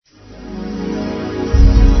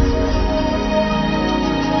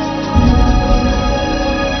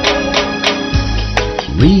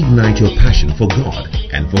ignite your passion for God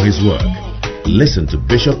and for His work. Listen to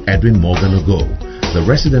Bishop Edwin Morgan Ogo, the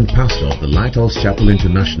resident pastor of the Lighthouse Chapel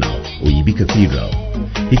International, Oyibi Cathedral.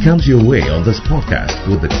 He comes your way on this podcast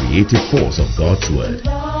with the creative force of God's Word.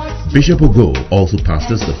 Bishop Ogo also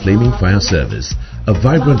pastors the Flaming Fire Service, a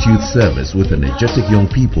vibrant youth service with energetic young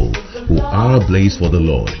people who are ablaze for the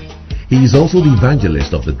Lord. He is also the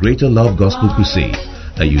evangelist of the Greater Love Gospel Crusade,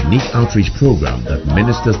 a unique outreach program that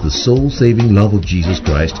ministers the soul-saving love of Jesus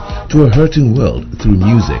Christ to a hurting world through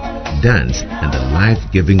music, dance, and the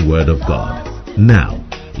life-giving Word of God. Now,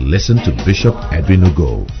 listen to Bishop Edwin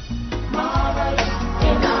Ogo.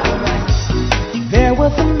 There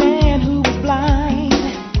was a man who was blind.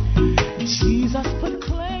 Jesus put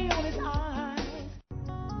clay on his eyes.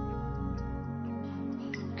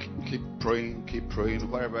 Keep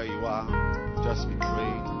praying wherever you are. Just be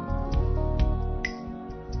praying.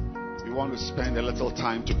 We want to spend a little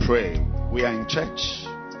time to pray. We are in church.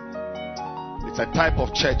 It's a type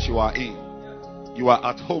of church you are in. You are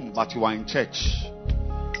at home, but you are in church.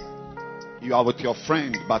 You are with your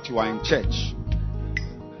friend, but you are in church.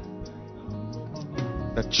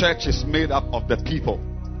 The church is made up of the people,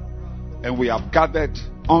 and we have gathered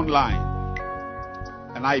online.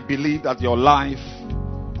 And I believe that your life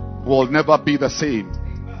will never be the same.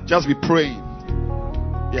 Just be praying.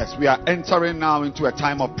 Yes, we are entering now into a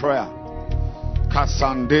time of prayer.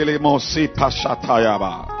 Kasandele mosi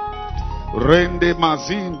pashatayaba. Rende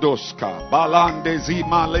mazindoska. Balande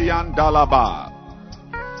zimaleandalaba.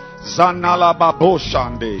 Zanalaba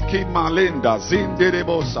boshande. Kimalinda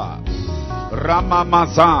zinderebosa.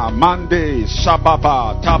 Ramamaza mande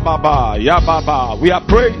shababa tababa yababa. We are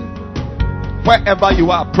praying. Wherever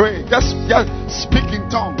you are, pray. Just speak in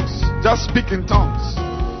tongues. Just speak in tongues.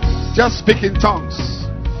 Just speak in tongues.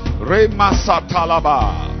 Remasa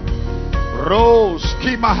talaba. Rose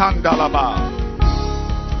kimahandalaba.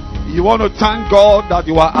 You want to thank God that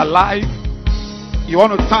you are alive. You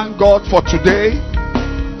want to thank God for today.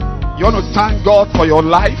 You want to thank God for your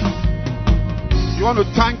life. You want to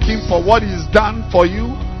thank Him for what He's done for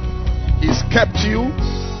you. He's kept you.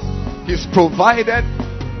 He's provided.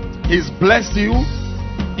 He's blessed you.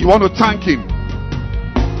 You want to thank Him.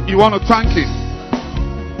 You want to thank Him.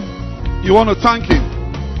 You want to thank Him.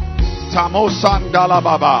 Tamo sandala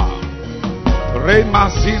baba. Rema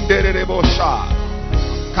zinderebosha.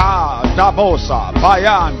 Ka dabosa.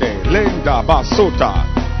 Bayande. Lenda basota.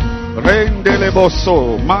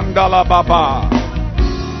 Rendeleboso. Mandala baba.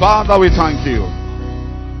 Father, we thank you.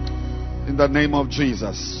 In the name of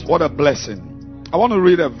Jesus. What a blessing. I want to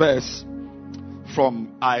read a verse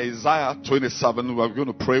from Isaiah 27. We're going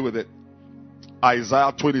to pray with it.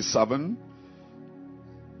 Isaiah 27.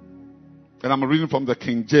 And I'm reading from the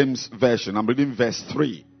King James Version. I'm reading verse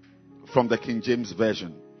 3 from the King James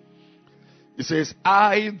Version. It says,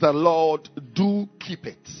 I, the Lord, do keep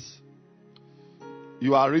it.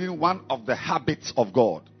 You are reading one of the habits of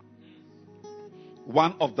God.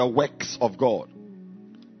 One of the works of God.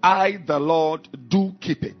 I, the Lord, do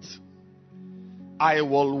keep it. I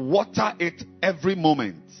will water it every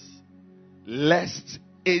moment, lest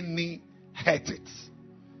any hurt it.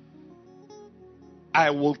 I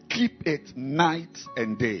will keep it night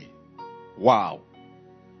and day. Wow.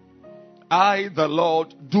 I, the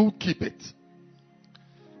Lord, do keep it.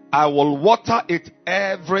 I will water it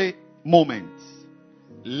every moment,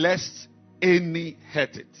 lest any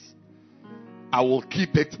hurt it. I will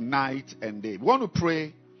keep it night and day. We want to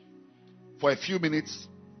pray for a few minutes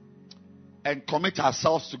and commit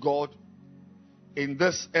ourselves to God in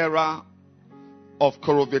this era of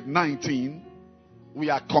COVID-19. We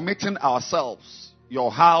are committing ourselves, your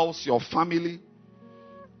house, your family.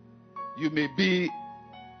 You may be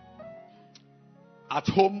at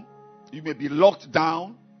home, you may be locked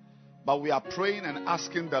down, but we are praying and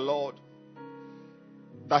asking the Lord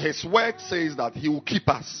that His word says that He will keep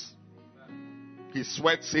us. His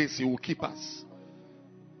word says He will keep us.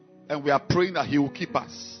 And we are praying that He will keep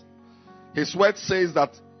us. His word says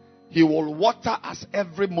that He will water us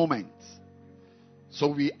every moment. So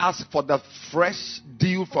we ask for the fresh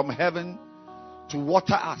dew from heaven to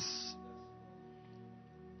water us,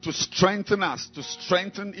 to strengthen us, to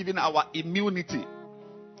strengthen even our immunity.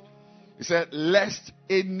 He said, lest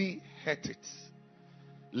any hurt it,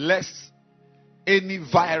 lest any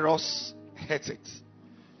virus hurt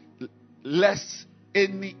it, lest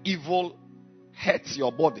any evil hurt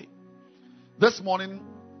your body. This morning,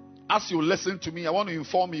 as you listen to me, I want to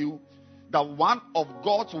inform you that one of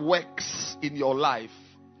God's works in your life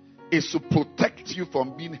is to protect you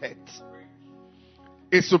from being hurt.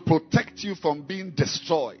 Is to protect you from being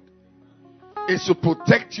destroyed. Is to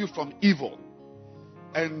protect you from evil.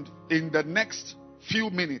 And in the next few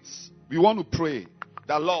minutes, we want to pray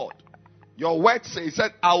the Lord. Your word says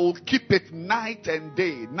that I will keep it night and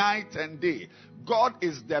day, night and day. God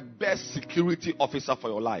is the best security officer for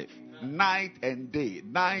your life. Night and day,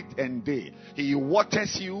 night and day. He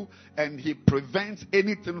watches you and he prevents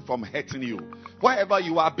anything from hurting you. Wherever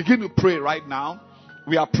you are, begin to pray right now.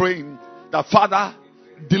 We are praying that Father,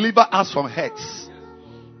 deliver us from hurts.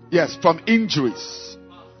 Yes, from injuries,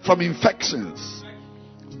 from infections.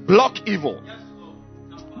 Block evil.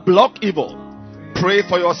 Block evil. Pray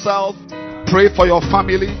for yourself. Pray for your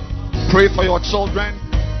family. Pray for your children.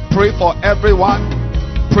 Pray for everyone.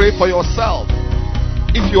 Pray for yourself.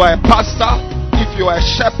 If you are a pastor, if you are a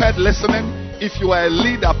shepherd listening, if you are a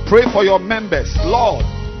leader, pray for your members. Lord,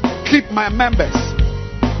 keep my members.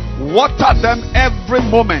 Water them every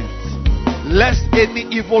moment, lest any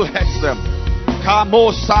evil hurts them.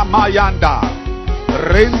 Kamo samayanda,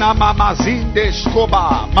 rena mamazinde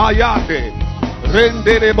shkoba mayande,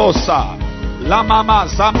 rende rebosa, la mama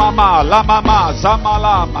zamama, la mama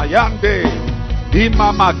zamala mayande,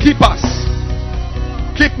 imama. Keep us.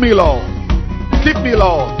 Keep me, Lord. Keep me,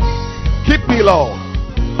 Lord. Keep me, Lord.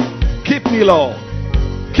 Keep me, Lord.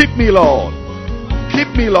 Keep me, Lord.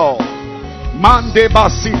 Keep me, Lord. Mande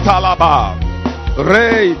basita laba.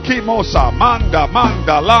 Rei kimosa. Manda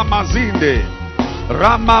lama zinde.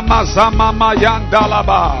 Rama mazama mayanda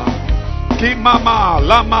laba. Kimama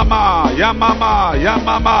lamama yamama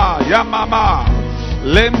yamama yamama.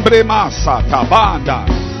 Lembre masa tabanda.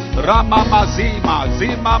 Rama mazima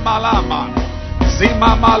zima malama.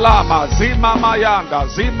 Zima malama, zima mayanda,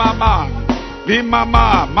 zima man,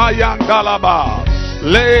 vimama mayanda laba,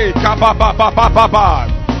 le kababa baba baba,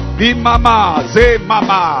 vimama ze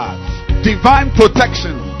mama. Divine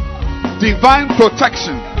protection, divine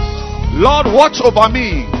protection. Lord, watch over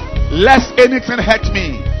me, lest anything hurt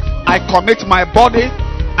me. I commit my body,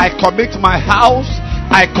 I commit my house,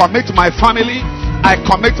 I commit my family, I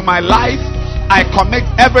commit my life, I commit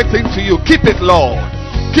everything to you. Keep it, Lord.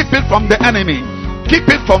 Keep it from the enemy. Keep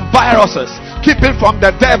it from viruses. Keep it from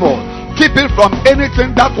the devil. Keep it from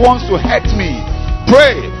anything that wants to hurt me.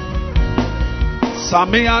 Pray.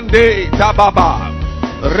 Samiande tababa.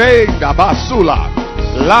 Reinda basula.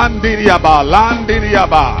 Landiriaba.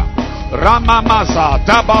 Ramamasa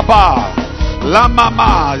tababa.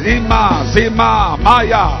 Lamama lima zima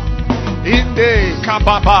maya. Inde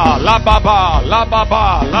kababa. Lababa.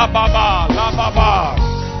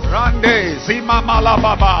 Rande zima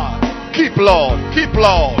malababa. Keep, Lord. Keep,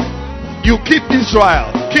 Lord. You keep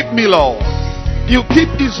Israel. Keep me, Lord. You keep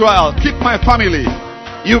Israel. Keep my family.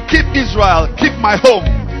 You keep Israel. Keep my home.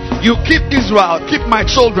 You keep Israel. Keep my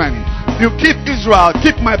children. You keep Israel.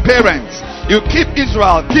 Keep my parents. You keep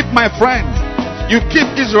Israel. Keep my friends. You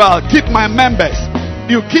keep Israel. Keep my members.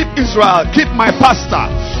 You keep Israel. Keep my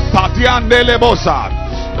pastor. Patiande lebosa.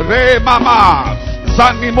 Re mama.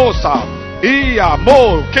 Zanimosa. Iya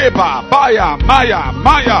mo keba baya maya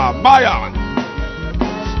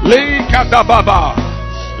le kadababa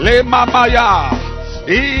le mamaya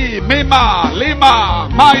I mima lima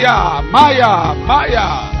maya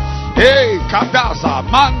hey kadaza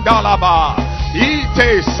mandalaba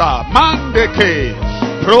itesa mandeke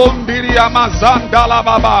prondiria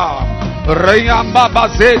mazandalababa reyambaba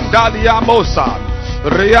zendaliamosa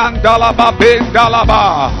reyandalaba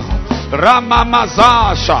bendalaba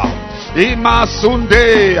ramamazasha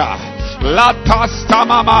Imasundea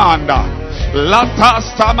Latastamamanda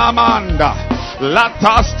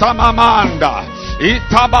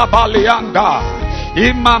Itababalianda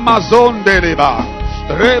Imamazonderiba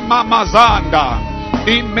Remamazanda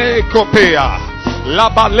Imekopea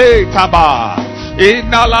Labaletaba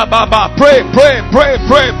Inalababa. Pray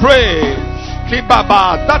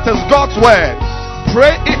Kibaba. That is God's word.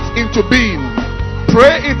 Pray it into being.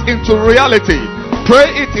 Pray it into reality.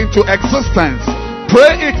 Pray it into existence.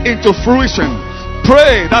 Pray it into fruition.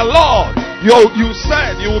 Pray that, Lord, you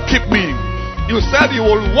said you will keep me. You said you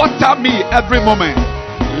will water me every moment.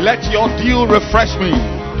 Let your dew refresh me.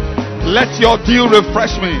 Let your dew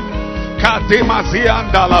refresh me.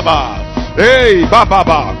 Kademaziandalaba. Hey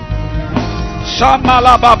bababa.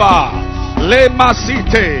 Shamalababa.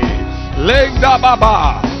 Lemasite.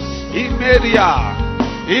 Legdababa. Imeria.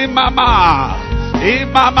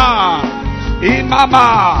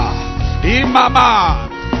 Imama,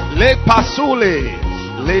 le pasule,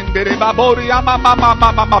 lendere babori,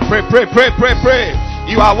 mama. Pray.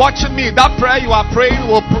 You are watching me. That prayer you are praying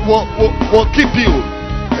will keep you.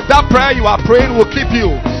 That prayer you are praying will keep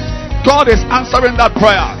you. God is answering that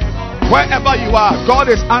prayer. Wherever you are, God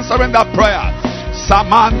is answering that prayer.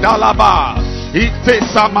 Samandalaba, ite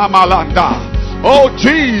samamalanda. Oh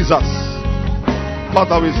Jesus,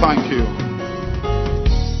 Father, we thank you.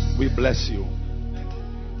 We bless you.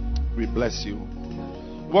 We bless you.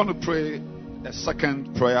 We want to pray a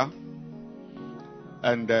second prayer.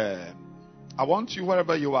 And I want you,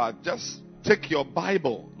 wherever you are, just take your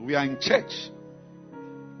Bible. We are in church.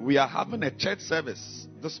 We are having a church service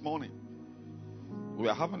this morning. We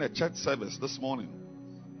are having a church service this morning.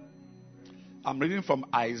 I'm reading from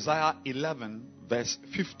Isaiah 11, verse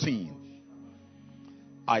 15.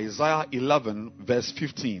 Isaiah 11, verse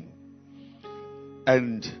 15.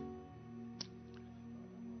 And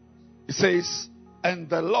it says, "And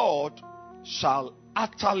the Lord shall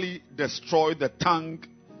utterly destroy the tongue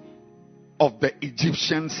of the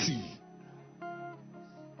Egyptian sea,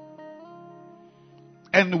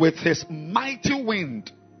 and with his mighty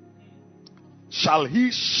wind shall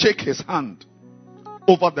he shake his hand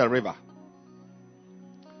over the river,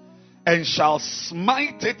 and shall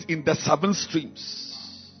smite it in the 7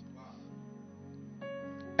 streams,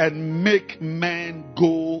 and make men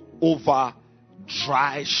go over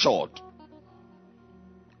dry shod."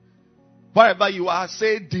 Wherever you are,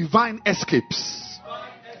 say divine escapes.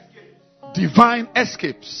 Divine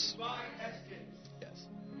escapes. Yes.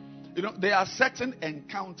 You know, there are certain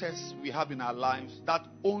encounters we have in our lives that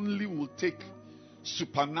only will take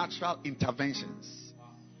supernatural interventions.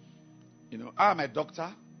 You know, I'm a doctor.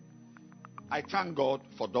 I thank God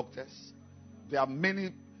for doctors. There are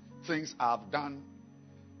many things I've done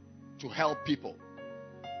to help people.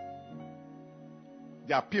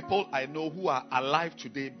 There are people I know who are alive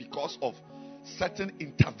today because of certain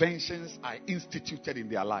interventions I instituted in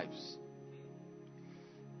their lives.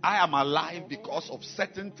 I am alive because of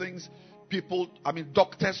certain things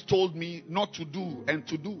doctors told me not to do and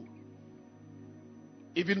to do.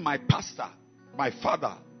 Even my pastor, my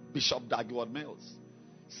father, Bishop Dagwood Mills,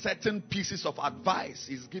 certain pieces of advice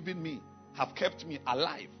he's given me have kept me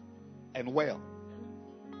alive and well.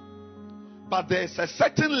 But there's a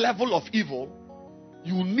certain level of evil.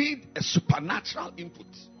 You need a supernatural input.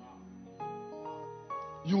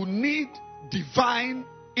 You need divine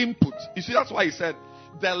input. You see, that's why he said,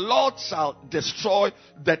 "The Lord shall destroy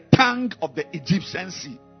the tongue of the Egyptian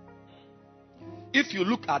sea." If you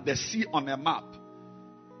look at the sea on a map,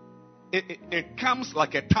 it comes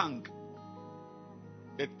like a tongue.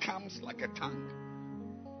 It comes like a tongue.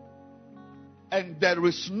 And there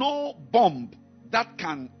is no bomb that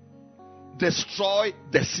can destroy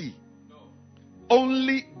the sea.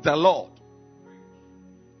 Only the Lord.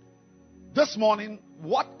 This morning,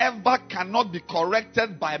 whatever cannot be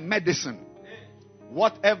corrected by medicine,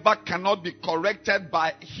 whatever cannot be corrected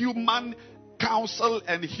by human counsel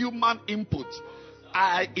and human input,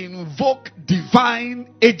 I invoke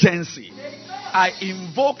divine agency. I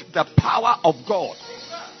invoke the power of God.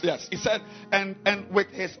 Yes, he said, and with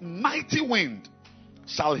his mighty wind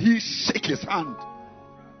shall he shake his hand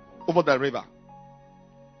over the river.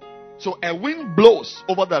 So a wind blows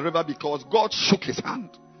over the river because God shook his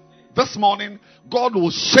hand. This morning, God will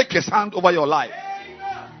shake his hand over your life.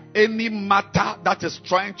 Any matter that is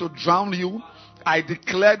trying to drown you, I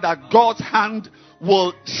declare that God's hand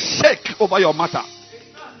will shake over your matter.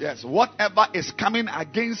 Yes, whatever is coming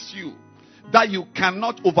against you that you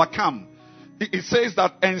cannot overcome, it says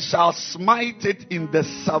that, "and shall smite it in the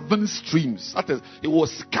 7 streams." That is, it will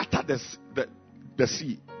scatter the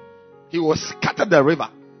sea. He will scatter the river.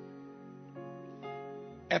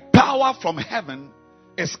 A power from heaven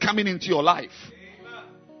is coming into your life.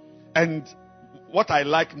 And what I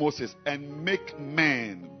like most is, "and make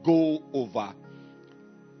men go over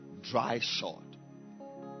dry shod."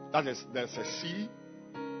 That is, there's a sea,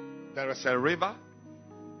 there is a river,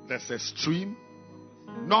 there's a stream.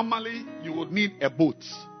 Normally, you would need a boat,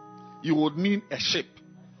 you would need a ship,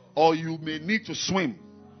 or you may need to swim.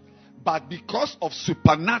 But because of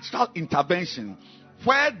supernatural intervention,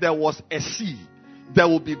 where there was a sea, there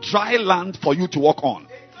will be dry land for you to walk on.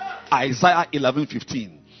 Isaiah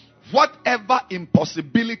 11:15. Whatever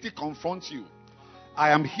impossibility confronts you,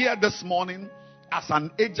 I am here this morning as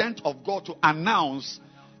an agent of God to announce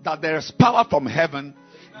that there is power from heaven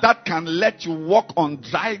that can let you walk on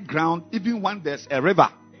dry ground even when there's a river.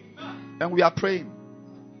 And we are praying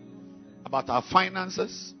about our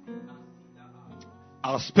finances,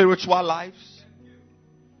 our spiritual lives.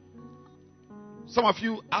 Some of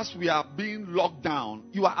you, as we are being locked down,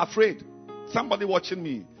 you are afraid. Somebody watching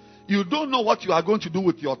me, you don't know what you are going to do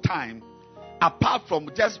with your time apart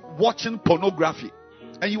from just watching pornography,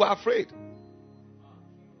 and you are afraid.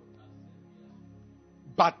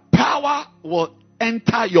 But power will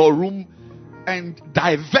enter your room and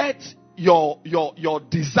divert your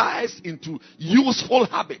desires into useful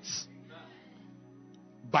habits.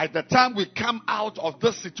 By the time we come out of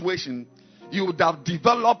this situation, you would have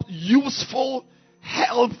developed useful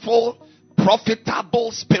helpful,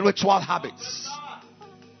 profitable spiritual habits,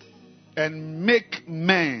 and make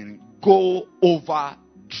men go over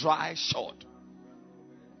dry shod.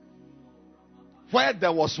 Where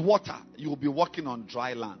there was water, you will be walking on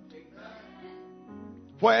dry land.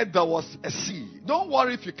 Where there was a sea, don't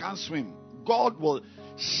worry if you can't swim. God will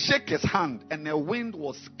shake his hand and the wind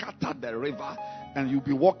will scatter the river and you'll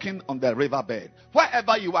be walking on the riverbed.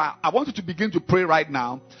 Wherever you are, I want you to begin to pray right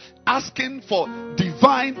now, asking for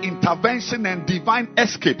divine intervention and divine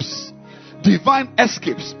escapes. Divine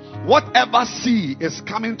escapes. Whatever sea is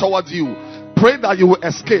coming towards you, pray that you will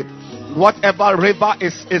escape. Whatever river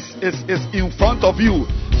is in front of you,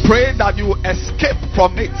 pray that you will escape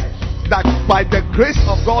from it. That by the grace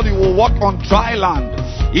of God you will walk on dry land.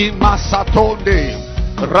 Imasatonde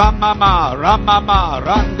Ramama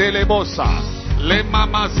Randelebosa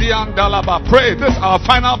Lemama Ziandalaba. Pray. This is our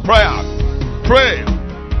final prayer. Pray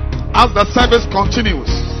as the service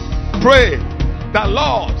continues. Pray that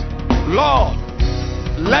Lord,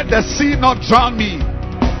 let the sea not drown me.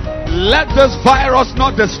 Let this virus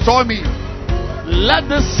not destroy me. Let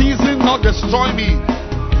this season not destroy me.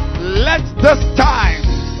 Let this time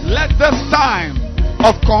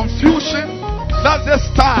of confusion, let this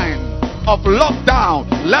time of lockdown,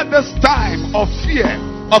 let this time of fear,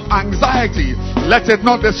 of anxiety, let it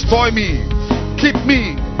not destroy me. Keep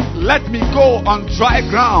me. Let me go on dry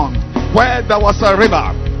ground where there was a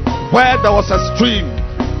river, where there was a stream,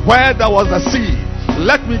 where there was a sea.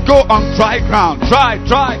 Let me go on dry ground. Dry.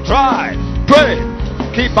 Pray.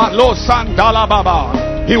 Keep a low sandala baba.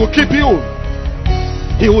 He will keep you.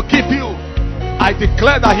 He will keep you. I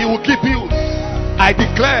declare that he will keep you. I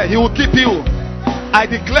declare he will keep you. I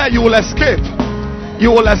declare you will escape. You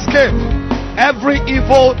will escape every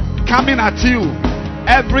evil coming at you.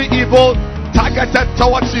 Every evil targeted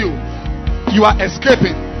towards you. You are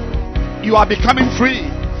escaping. You are becoming free.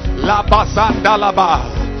 La basandalaba.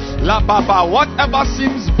 La baba. Whatever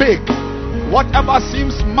seems big, whatever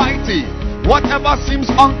seems mighty, whatever seems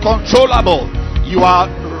uncontrollable, you are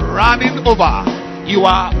running over. You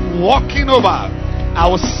are walking over. I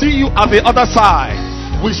will see you at the other side.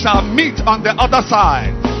 We shall meet on the other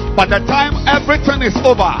side. By the time everything is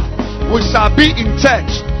over, we shall be in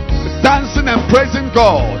church, dancing and praising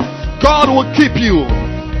God. God will keep you.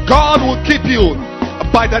 God will keep you.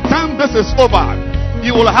 By the time this is over,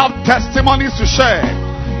 you will have testimonies to share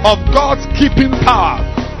of God's keeping power,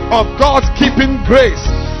 of God's keeping grace,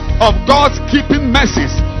 of God's keeping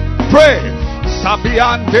mercies. Pray.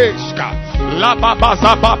 Sabian Deshka. La baba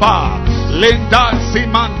zababa, Linda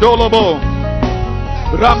Simandolobo,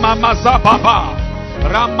 Ramamazababa,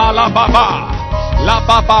 Ramalababa, La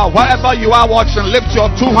baba. Wherever you are watching, lift your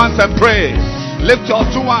two hands and pray. Lift your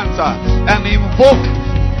two hands and invoke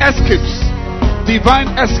escapes, divine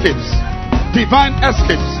escapes, divine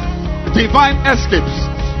escapes, divine escapes,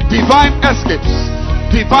 divine escapes,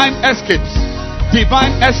 divine escapes,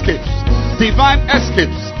 divine escapes, divine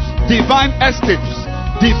escapes, divine escapes.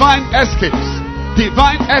 Divine escapes,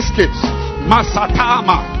 divine escapes.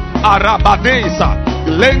 Masatama, Arabadesa,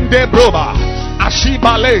 Lendebroba,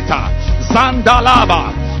 Ashibaleta,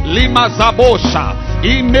 Zandalaba, Lima Zabosha,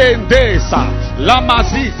 Imendesa,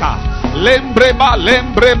 Lamazita, Lembreba,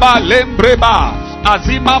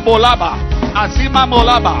 Azima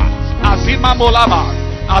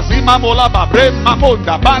Molaba,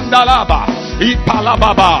 Bremamonda, Bandalaba,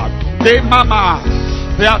 Ipalababa, De Mama.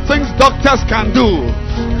 There are things doctors can do.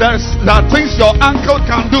 There are things your uncle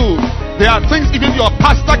can do. There are things even your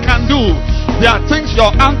pastor can do. There are things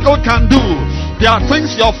your uncle can do. There are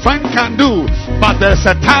things your friend can do. But there's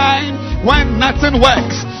a time when nothing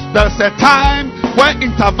works. There's a time when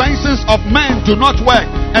interventions of men do not work.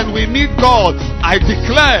 And we need God. I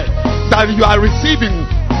declare that you are receiving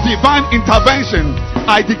divine intervention.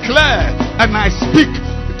 I declare and I speak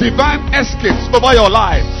divine escapes over your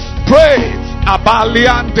life. Pray.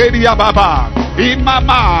 Abalian Dedia Baba.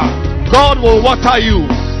 Imama. God will water you.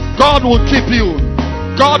 God will keep you.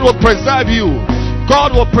 God will preserve you.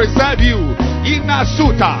 God will preserve you.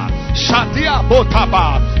 Inasuta. Shadia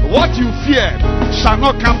Botaba. What you fear shall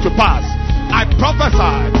not come to pass. I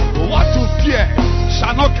prophesy. What you fear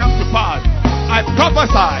shall not come to pass. I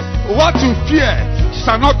prophesy. What you fear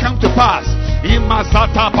shall not come to pass.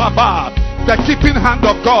 Imasata Baba. The keeping hand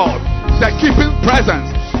of God. The keeping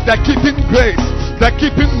presence. The keeping grace, the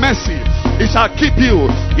keeping mercy, it shall keep you.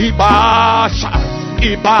 Ibasha,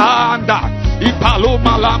 Ibanda,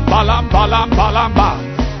 Ipalomalambalambalambalamba.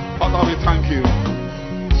 Father, we thank you.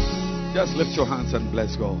 Just lift your hands and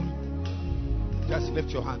bless God. Just lift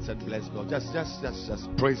your hands and bless God. Just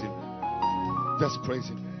praise Him. Just praise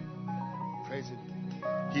Him. Praise Him.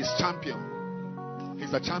 He's champion.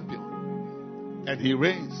 He's a champion. And he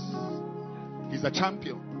reigns. He's a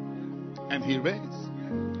champion. And he reigns.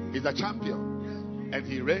 He's a champion. And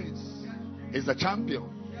he reigns. He's a champion.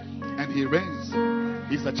 And he reigns.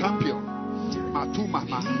 He's a champion. Matu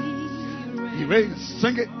mama. He reigns.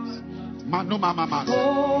 Sing it. Manu mama masa.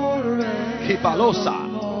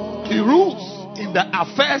 Kibalosa. He rules in the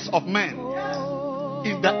affairs of men.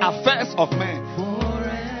 In the affairs of men.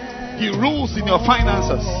 He rules in your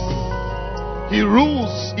finances. He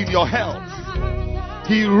rules in your health.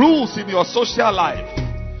 He rules in your social life.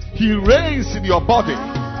 He reigns in your body.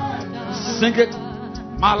 Sing it.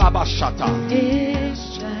 Malabashata.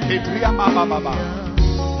 Kebriya mababa.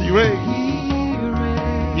 He reigns.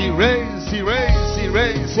 He reigns. He reigns. He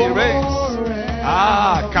reigns. He reigns.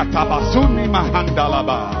 Ah, katabasuni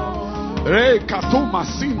mahandalaba. Re katuma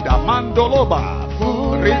sinda mandoloba.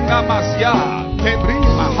 Ringa masya. Kebri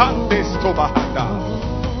mahandes tobahanda.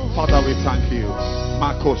 Father, we thank you.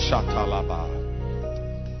 Mako shatalaba.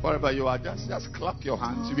 Wherever you are, just clap your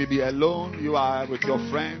hands. You may be alone. You are with your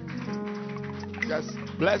friend. Just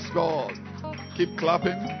bless God. Keep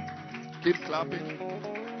clapping. Keep clapping.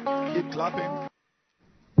 Keep clapping.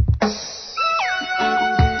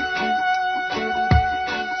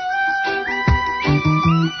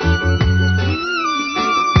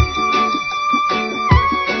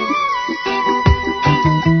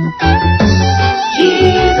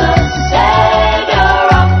 Jesus, Savior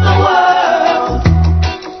of the world.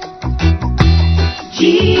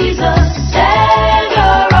 Jesus,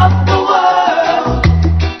 Savior of the world.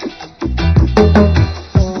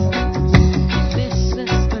 This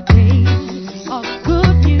is the day of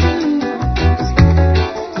good news.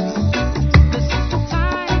 This is the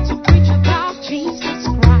time to preach about Jesus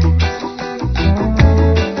Christ.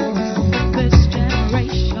 This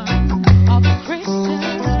generation of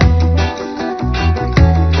Christians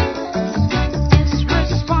is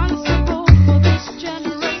responsible for this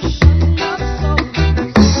generation of souls.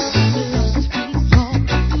 Lost people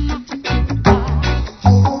not to God.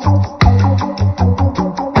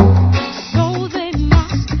 So they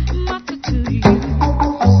must matter to you.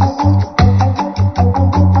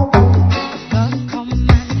 The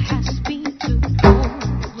command has been to go.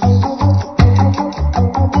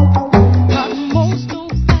 But most of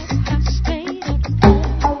us have stayed at home.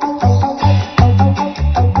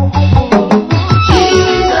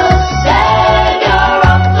 Jesus, Savior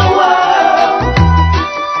of the world.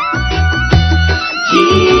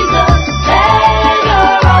 Jesus, Savior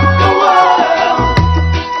of the world.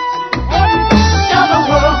 Tell the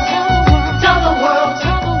world, tell the world,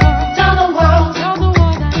 tell the world, tell the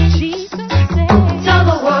world that Jesus saves. Tell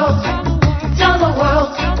the world, tell the world,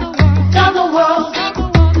 tell the world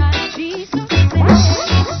that Jesus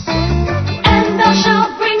saves. And thou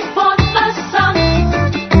shalt bring forth a son,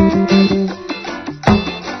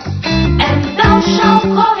 and thou shalt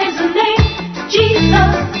call his name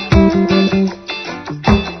Jesus.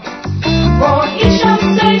 For he shall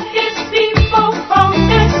save his people from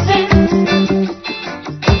their sins.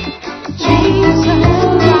 Jesus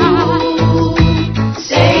Christ,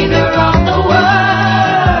 Savior of the world.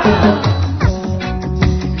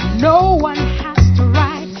 No one has the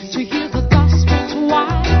right to hear the gospel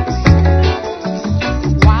twice,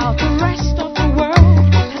 while the rest of the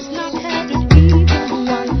world has not heard it even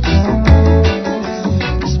once.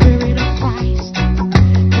 The Spirit of Christ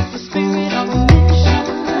is the spirit of mission.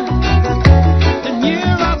 The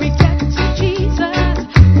nearer we get to Jesus,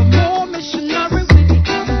 the more missionary we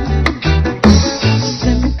become.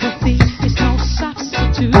 Sympathy is no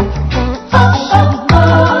substitute for action.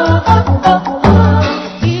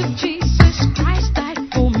 If Jesus Christ died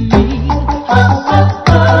for me,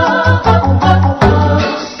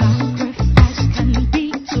 sacrifice can be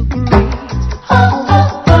too great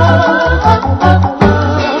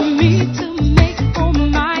for me to make for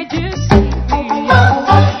my dear Savior.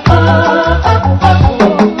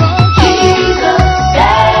 Jesus,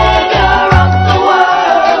 Savior of the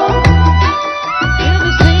world. Hear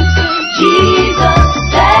the saints say, Jesus,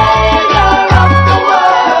 Savior of the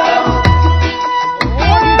world.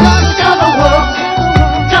 Tell the world,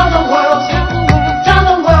 tell the world, tell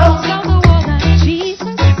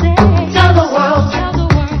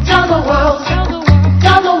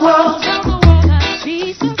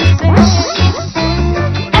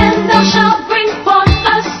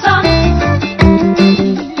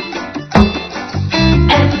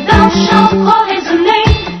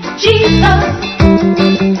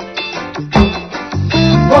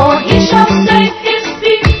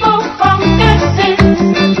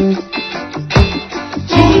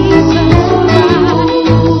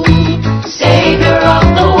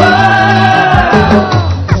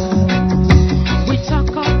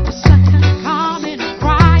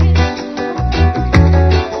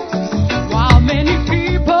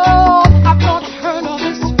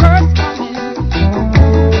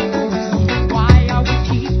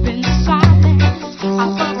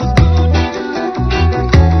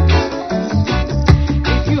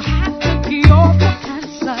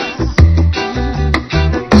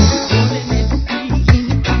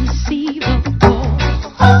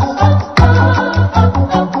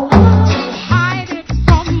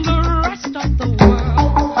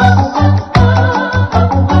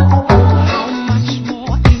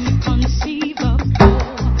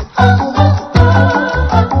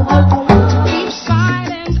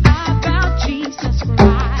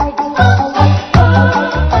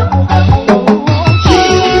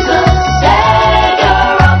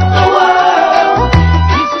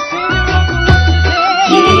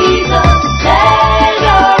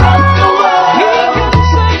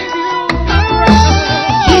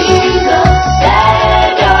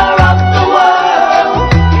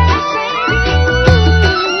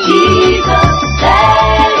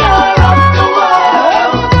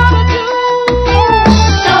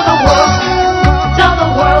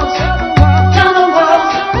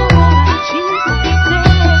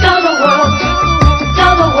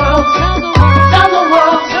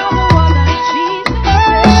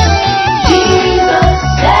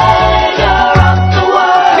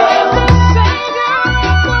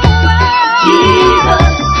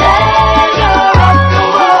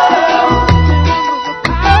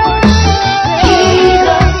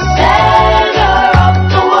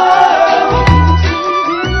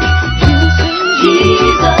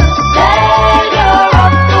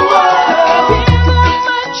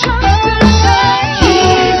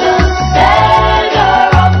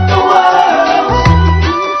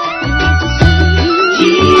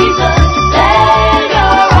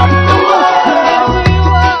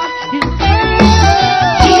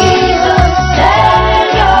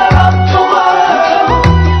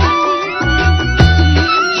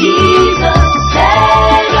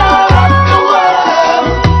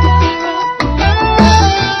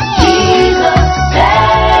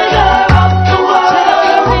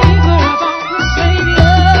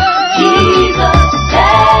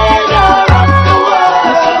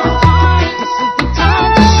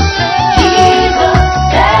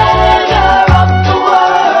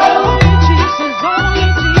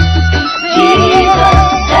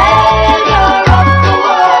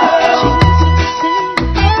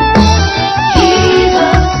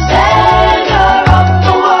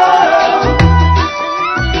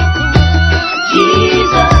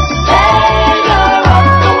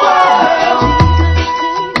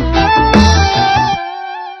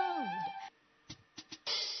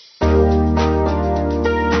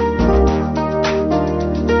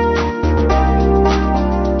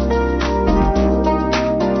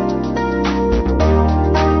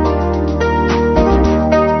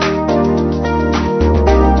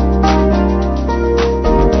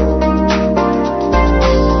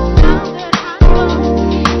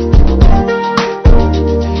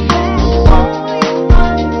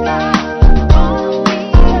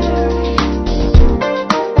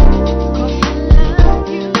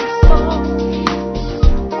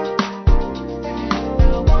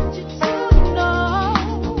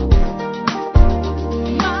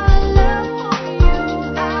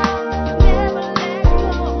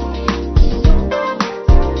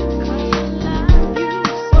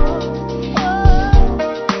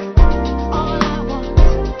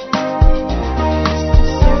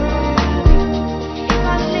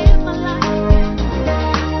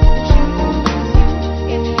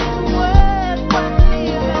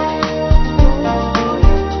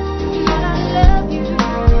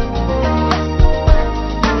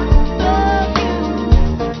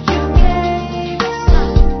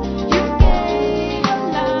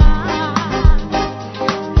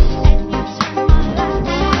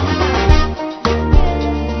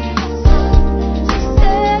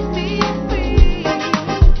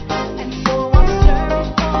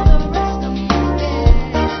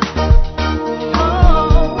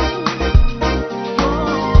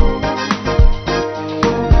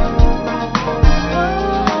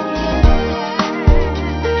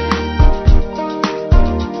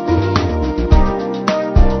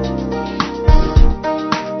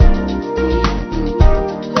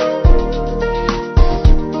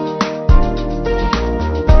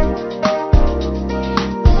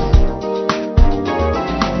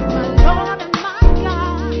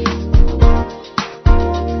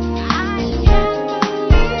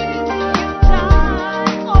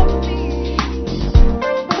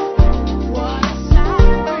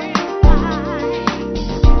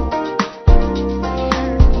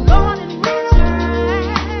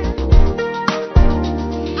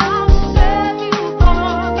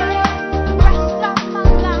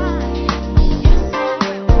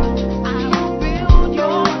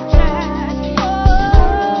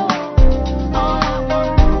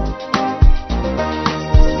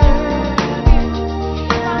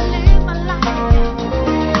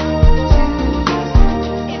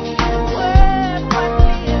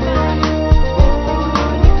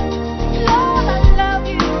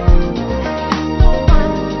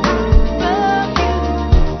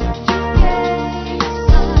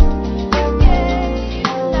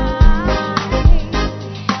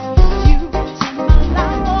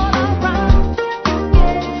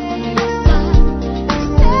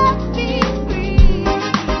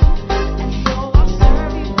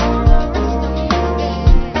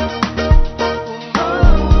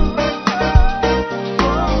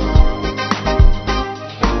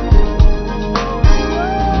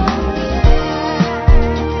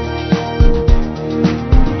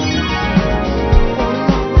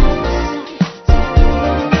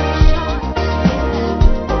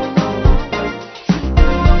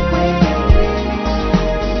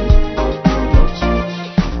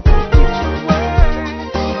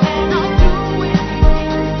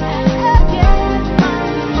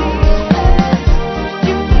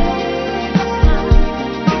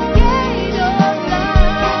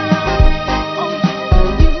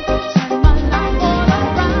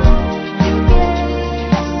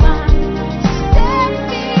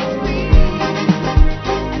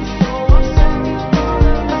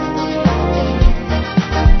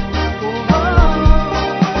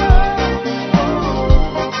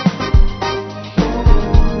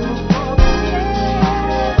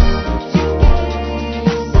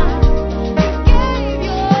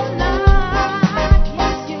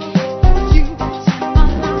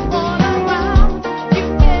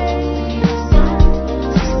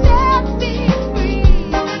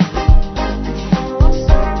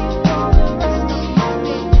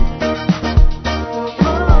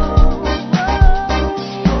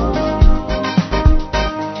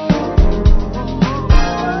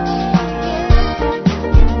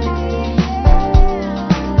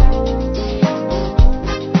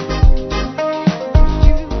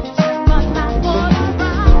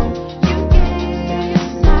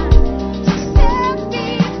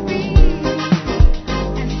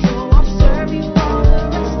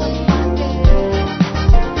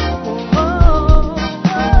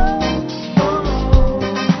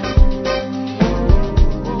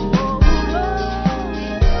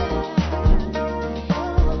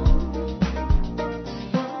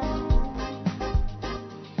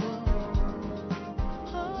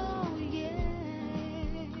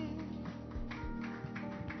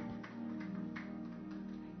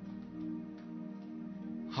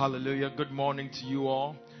Hallelujah. Good morning to you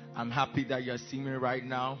all. I'm happy that you're seeing me right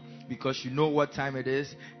now because you know what time it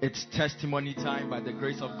is. It's testimony time by the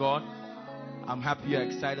grace of God. I'm happy you're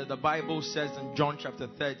excited. The Bible says in John chapter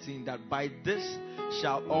 13 that by this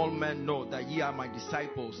shall all men know that ye are my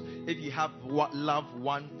disciples, if ye have love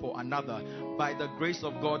one for another. By the grace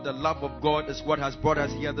of God, the love of God is what has brought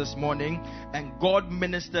us here this morning, and God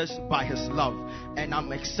ministers by his love. And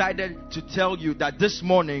I'm excited to tell you that this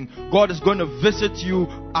morning God is going to visit you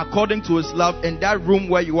according to his love in that room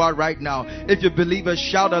where you are right now. If you believe it,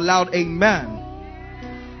 shout aloud,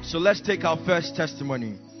 amen. So let's take our first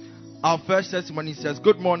testimony. Our first testimony says,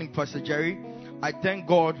 good morning, Pastor Jerry. I thank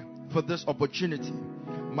God for this opportunity.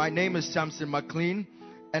 My name is Samson McLean,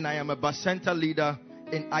 and I am a Bacenta leader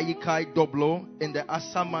in Ayikai Doblo in the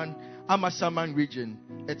Amasaman region.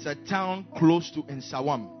 It's a town close to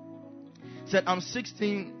Nsawam. Said, I'm a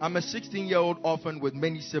 16-year-old orphan with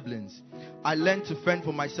many siblings. I learned to fend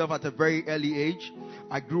for myself at a very early age.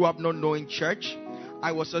 I grew up not knowing church.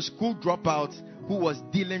 I was a school dropout who was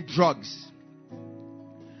dealing drugs.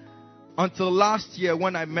 Until last year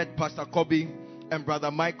when I met Pastor Kobe and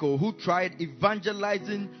Brother Michael, who tried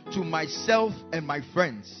evangelizing to myself and my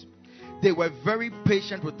friends. They were very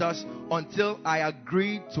patient with us until I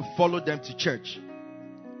agreed to follow them to church.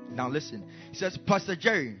 Now listen. He says, Pastor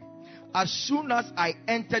Jerry, as soon as I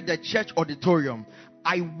entered the church auditorium,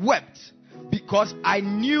 I wept because I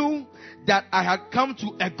knew that I had come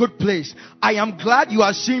to a good place. I am glad you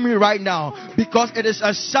are seeing me right now because it is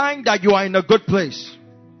a sign that you are in a good place.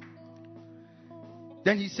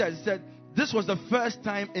 Then he said, this was the first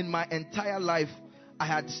time in my entire life I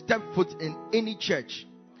had stepped foot in any church.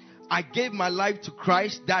 I gave my life to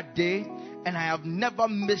Christ that day, and I have never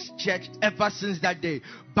missed church ever since that day.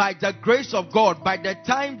 By the grace of God, by the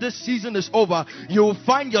time this season is over, you will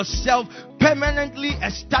find yourself permanently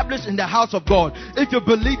established in the house of God. If you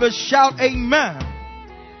believe it, shout amen.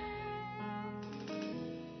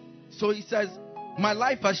 So he says, my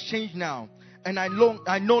life has changed now, and I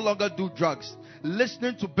no longer do drugs.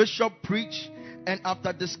 Listening to Bishop preach, and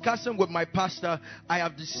after discussing with my pastor, I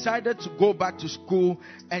have decided to go back to school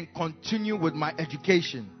and continue with my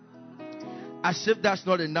education. As if that's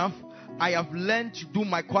not enough, I have learned to do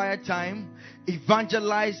my quiet time,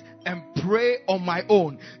 evangelize, and pray on my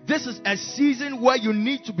own. This is a season where you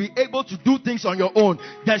need to be able to do things on your own.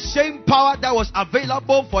 The same power that was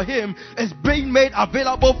available for him is being made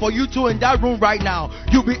available for you too in that room right now.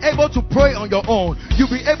 You'll be able to pray on your own. You'll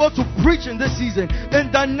be able to preach in this season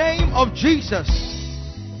in the name of Jesus.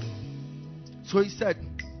 So he said,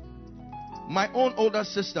 my own older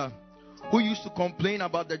sister, who used to complain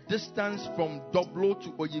about the distance from Doblo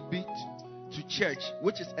to Oyibi to church,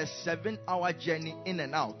 which is a 7-hour journey in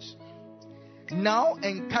and out, now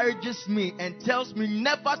encourages me and tells me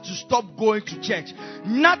never to stop going to church.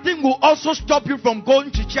 Nothing will also stop you from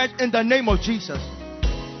going to church in the name of Jesus.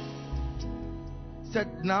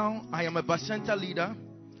 Said, now I am a Bacenta leader.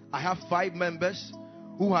 I have 5 members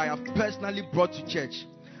who I have personally brought to church.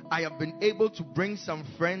 I have been able to bring some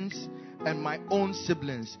friends and my own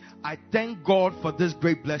siblings. I thank God for this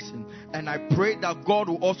great blessing, and I pray that God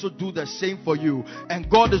will also do the same for you, and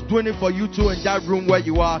God is doing it for you too in that room where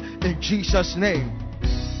you are, in Jesus' name.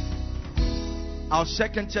 Our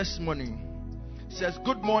second testimony says,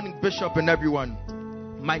 good morning, Bishop and everyone.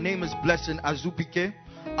 My name is Blessing Azupike.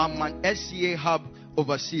 I'm an SCA Hub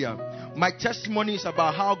overseer. My testimony is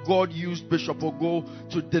about how God used Bishop Ogo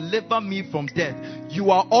to deliver me from death.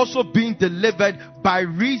 You are also being delivered by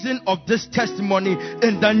reason of this testimony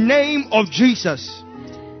in the name of Jesus.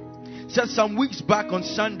 Said some weeks back on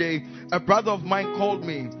Sunday, a brother of mine called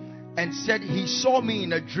me and said he saw me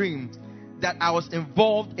in a dream that I was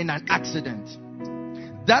involved in an accident.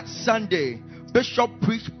 That Sunday, Bishop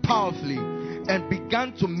preached powerfully and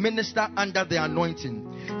began to minister under the anointing.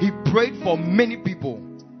 He prayed for many people.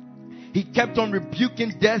 He kept on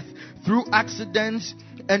rebuking death through accidents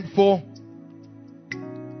and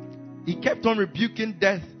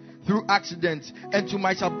to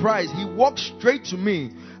my surprise, he walked straight to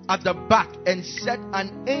me at the back and said,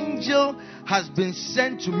 an angel has been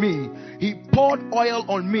sent to me. He poured oil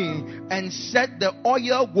on me and said the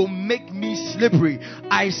oil will make me slippery.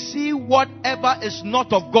 I see whatever is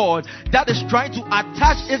not of God that is trying to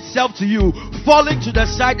attach itself to you falling to the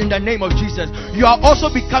side in the name of Jesus. You are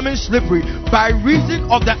also becoming slippery by reason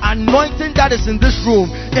of the anointing that is in this room.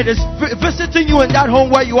 It is visiting you in that home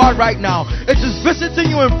where you are right now. It is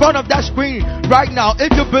visiting you in front of that screen right now.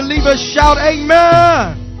 If you believe it, shout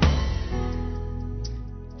amen.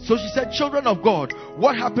 So she said, children of God,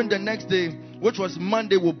 what happened the next day, which was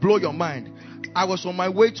Monday, will blow your mind. I was on my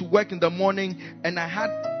way to work in the morning and I had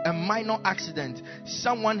a minor accident.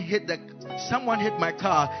 Someone hit my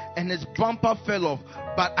car and its bumper fell off,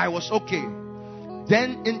 but I was okay.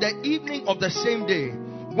 Then in the evening of the same day,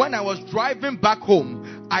 when I was driving back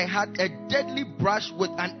home, I had a deadly brush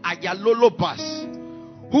with an Ayalolo bus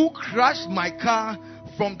who crashed my car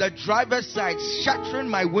from the driver's side, shattering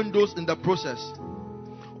my windows in the process.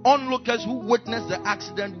 Onlookers who witnessed the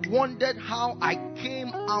accident wondered how I came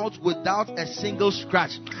out without a single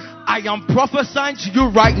scratch. I am prophesying to you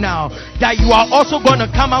right now that you are also going to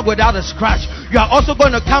come out without a scratch. You are also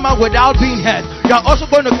going to come out without being hurt. You are also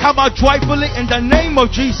going to come out joyfully in the name of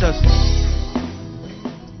Jesus.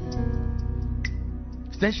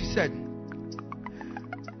 Then she said,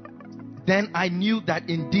 then I knew that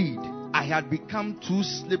indeed I had become too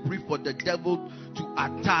slippery for the devil to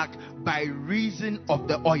attack by reason of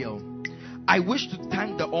the oil. I wish to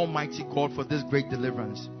thank the Almighty God for this great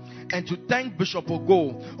deliverance, and to thank Bishop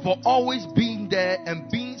Ogo for always being there and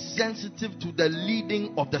being sensitive to the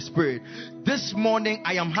leading of the Spirit. This morning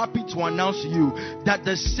I am happy to announce to you that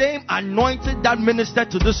the same anointing that ministered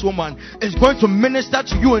to this woman is going to minister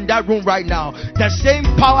to you in that room right now. The same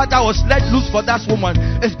power that was let loose for that woman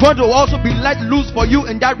is going to also be let loose for you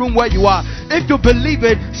in that room where you are. If you believe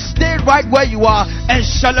it, stay right where you are and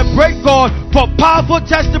celebrate God for powerful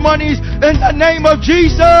testimonies in the name of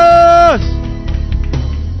Jesus.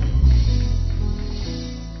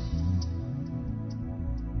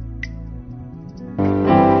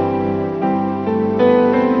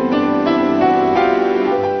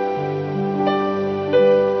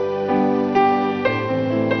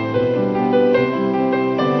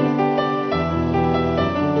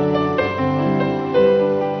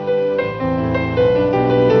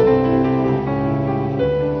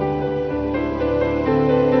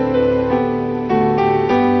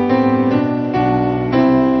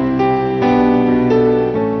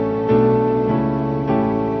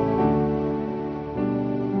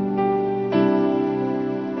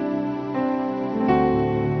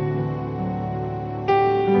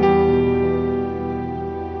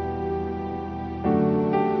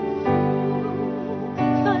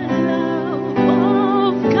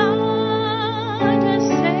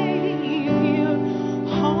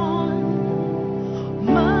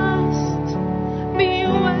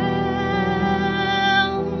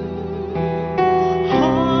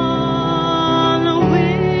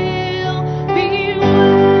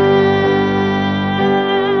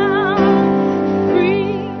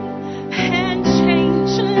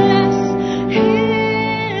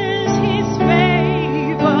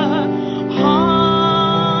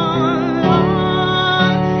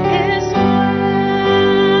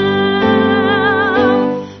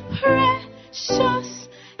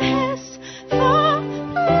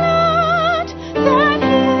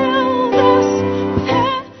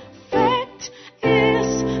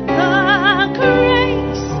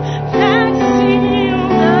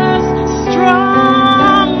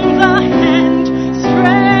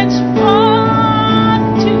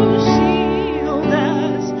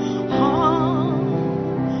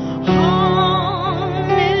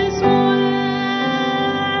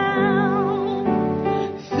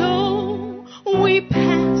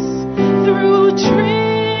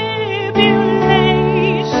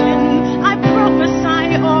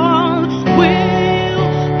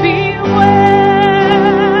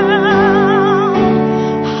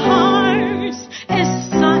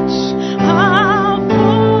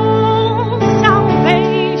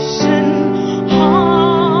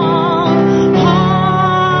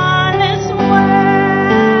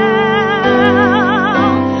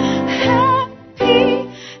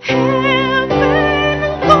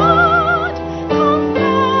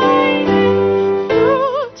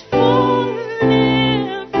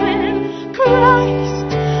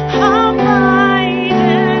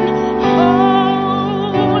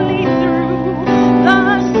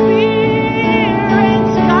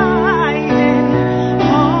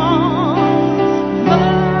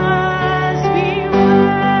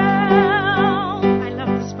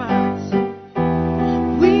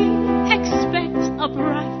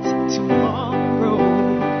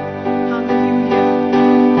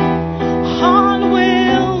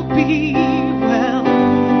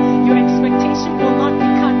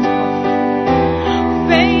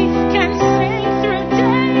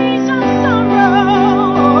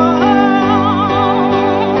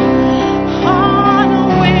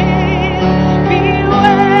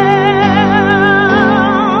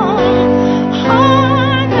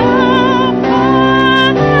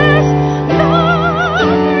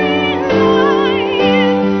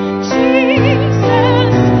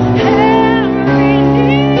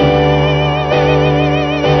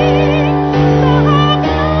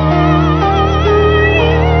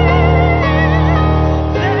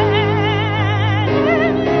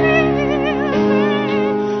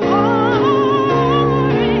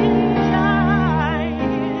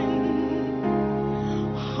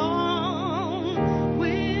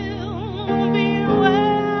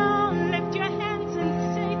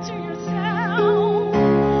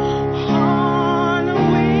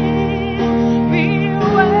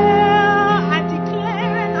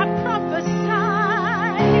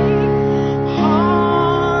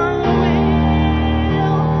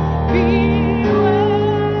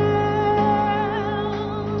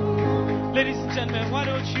 Ladies and gentlemen, why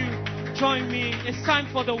don't you join me? It's time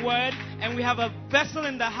for the word, and we have a vessel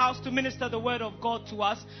in the house to minister the word of God to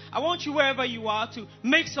us. I want you, wherever you are, to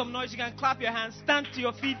make some noise. You can clap your hands, stand to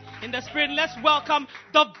your feet in the spirit. Let's welcome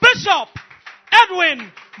the Bishop Edwin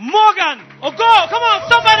Morgan Ogo. Come on,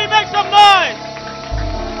 somebody make some noise.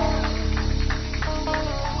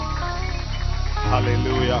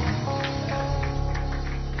 Hallelujah.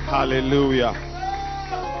 Hallelujah.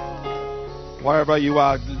 Wherever you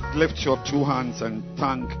are, lift your two hands and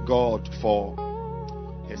thank God for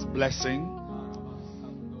His blessing.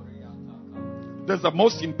 This is the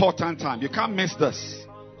most important time. You can't miss this.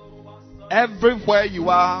 Everywhere you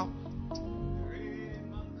are,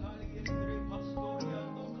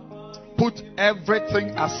 put everything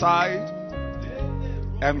aside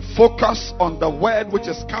and focus on the word which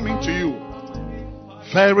is coming to you.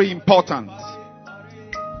 Very important.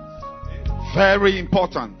 Very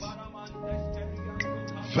important.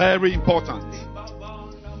 Very important.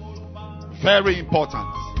 Very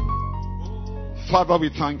important. Father, we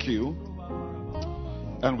thank you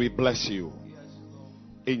and we bless you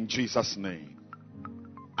in Jesus' name.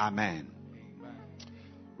 Amen.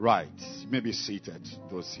 Right. You may be seated,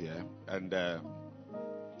 those here. And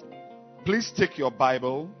please take your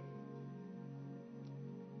Bible.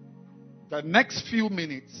 The next few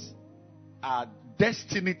minutes are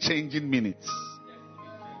destiny changing minutes.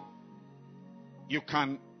 You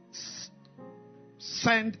can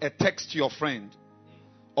send a text to your friend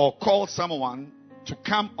or call someone to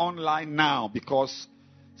come online now, because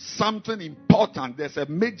something important, there's a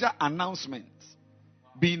major announcement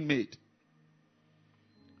being made.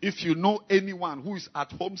 If you know anyone who is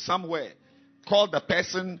at home somewhere, call the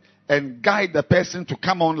person and guide the person to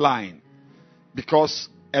come online, because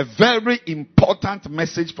a very important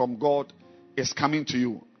message from God is coming to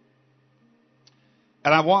you.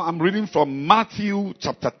 And I'm reading from Matthew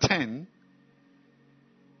chapter 10,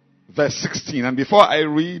 verse 16. And before I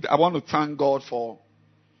read, I want to thank God for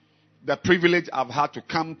the privilege I've had to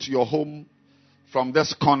come to your home from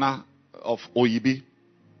this corner of Oyibi.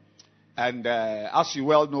 And as you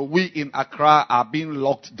well know, we in Accra are being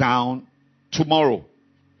locked down tomorrow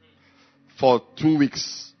for 2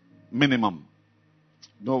 weeks minimum.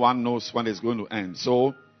 No one knows when it's going to end.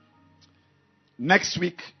 So next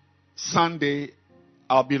week, Sunday,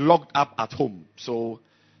 I'll be locked up at home. So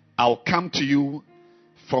I'll come to you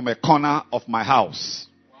from a corner of my house.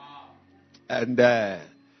 Wow. And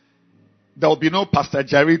there'll be no Pastor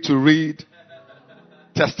Jerry to read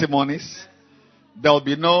testimonies. There'll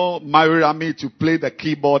be no Marirami to play the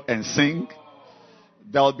keyboard and sing.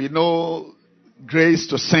 There'll be no Grace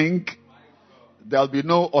to sing. There'll be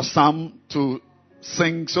no Osam to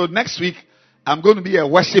sing. So next week, I'm going to be a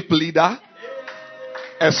worship leader,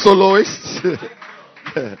 a soloist.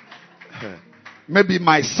 Maybe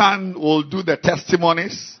my son will do the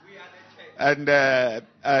testimonies, and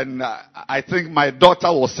I think my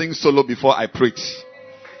daughter will sing solo before I preach.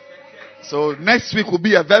 So next week will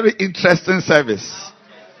be a very interesting service.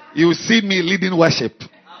 You will see me leading worship.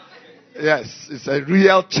 Yes, it's a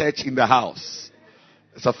real church in the house.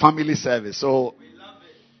 It's a family service. So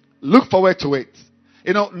look forward to it.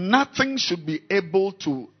 You know, nothing should be able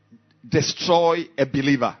to destroy a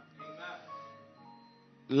believer.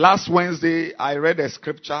 Last Wednesday, I read a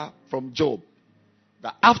scripture from Job,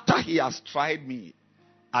 that after he has tried me,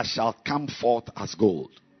 I shall come forth as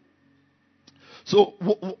gold. So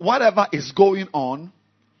whatever is going on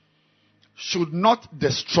should not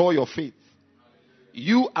destroy your faith.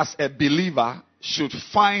 You as a believer should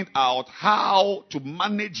find out how to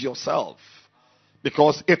manage yourself,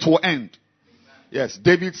 because it will end. Yes,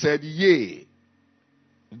 David said, yea,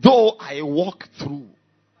 though I walk through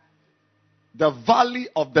the valley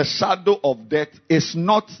of the shadow of death, is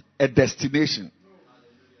not a destination.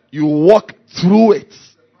 You walk through it.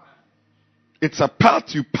 It's a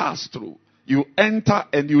path you pass through. You enter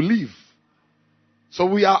and you leave. So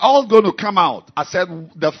we are all going to come out. I said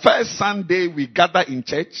the first Sunday we gather in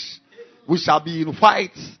church, we shall be in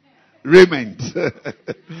white raiment.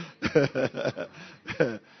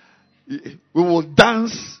 We will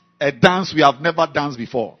dance a dance we have never danced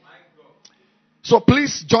before. So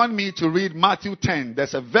please join me to read Matthew 10.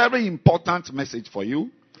 There's a very important message for you.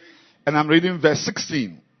 And I'm reading verse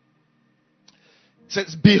 16. It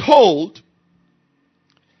says, behold,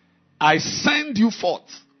 I send you forth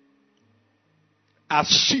as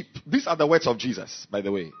sheep. These are the words of Jesus, by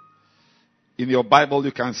the way. In your Bible,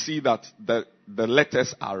 you can see that the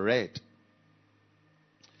letters are red.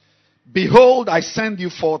 Behold, I send you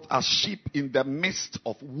forth as sheep in the midst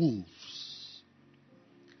of wolves.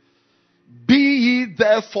 Be ye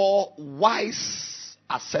therefore wise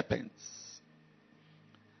as serpents,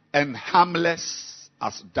 and harmless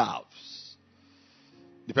as doves.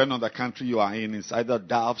 Depending on the country you are in, it's either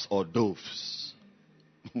doves or doves.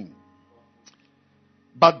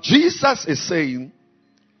 But Jesus is saying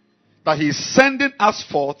that he's sending us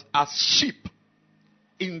forth as sheep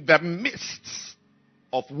in the midst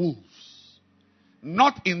of wolves,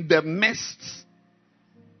 not in the midst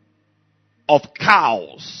of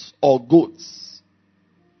cows or goats.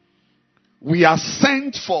 We are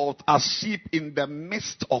sent forth as sheep in the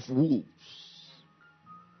midst of wolves.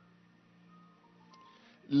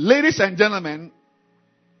 Ladies and gentlemen,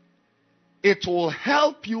 it will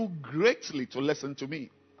help you greatly to listen to me.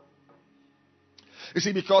 You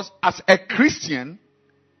see, because as a Christian,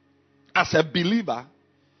 as a believer,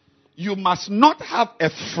 you must not have a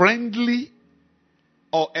friendly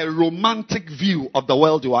or a romantic view of the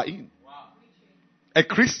world you are in. A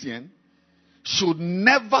Christian should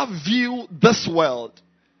never view this world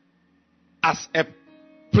as a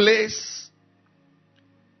place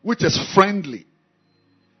which is friendly.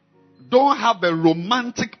 Don't have a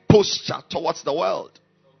romantic posture towards the world.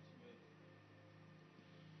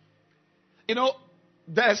 You know,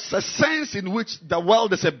 there's a sense in which the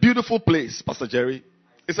world is a beautiful place, Pastor Jerry.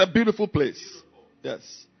 It's a beautiful place.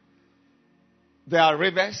 Yes. There are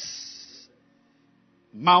rivers,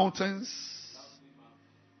 mountains,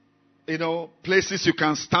 you know, places you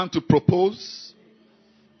can stand to propose.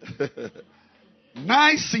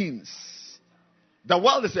 Nice scenes. The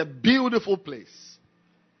world is a beautiful place.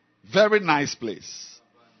 Very nice place.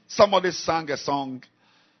 Somebody sang a song,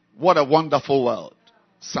 "What a Wonderful World."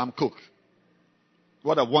 Sam Cooke.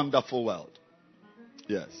 What a wonderful world.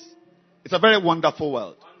 Yes. It's a very wonderful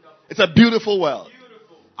world. It's a beautiful world.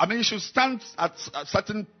 I mean, you should stand at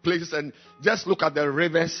certain places and just look at the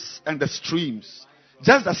rivers and the streams.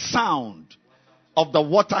 Just the sound of the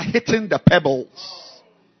water hitting the pebbles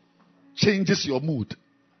changes your mood.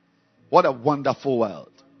 What a wonderful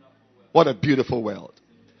world. What a beautiful world.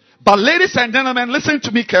 But ladies and gentlemen, listen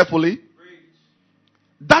to me carefully.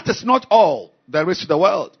 That is not all there is to the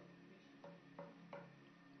world.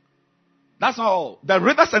 That's not all. The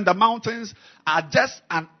rivers and the mountains are just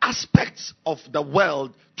an aspect of the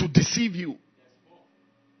world to deceive you.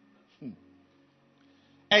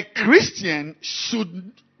 A Christian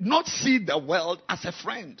should not see the world as a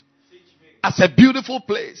friend, as a beautiful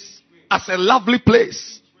place, as a lovely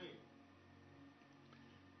place.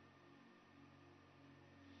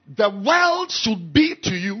 The world should be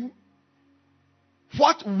to you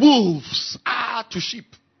what wolves are to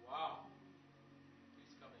sheep.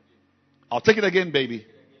 I'll take it again, baby.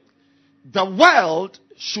 The world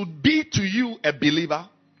should be to you, a believer,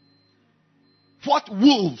 what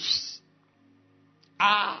wolves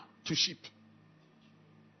are to sheep.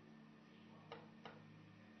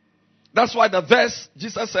 That's why the verse,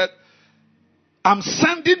 Jesus said, "I'm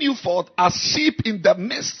sending you forth as sheep in the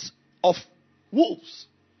midst of wolves."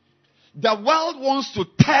 The world wants to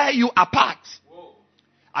tear you apart.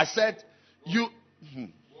 I said, you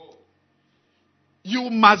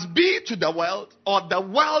must be to the world, or the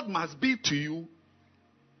world must be to you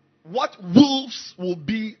what wolves will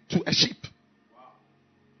be to a sheep.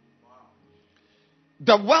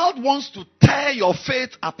 The world wants to tear your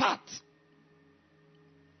faith apart.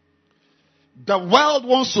 The world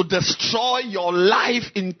wants to destroy your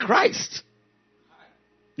life in Christ.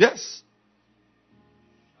 Yes.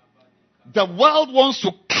 The world wants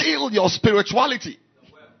to kill your spirituality.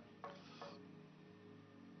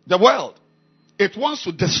 The world. It wants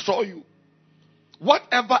to destroy you.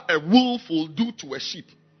 Whatever a wolf will do to a sheep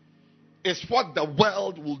is what the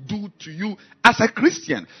world will do to you as a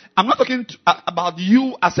Christian. I'm not talking about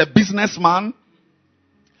you as a businessman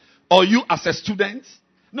or you as a student.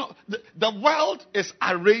 No, the world is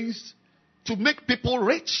arranged to make people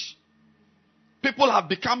rich. People have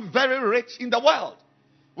become very rich in the world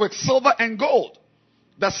with silver and gold.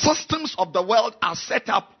 The systems of the world are set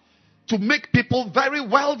up to make people very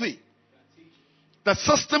wealthy. The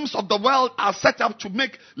systems of the world are set up to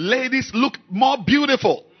make ladies look more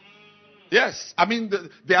beautiful. Yes, I mean,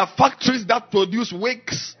 there are factories that produce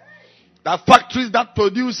wigs. There are factories that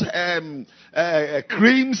produce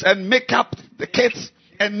creams and makeup, the kits,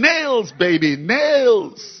 and nails, baby,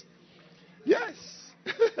 nails. Yes.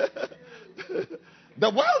 The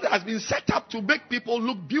world has been set up to make people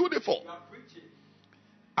look beautiful.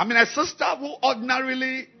 I mean, a sister who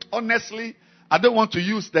ordinarily, honestly, I don't want to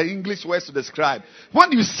use the English words to describe.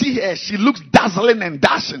 When you see her, she looks dazzling and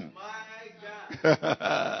dashing.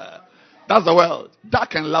 That's the world.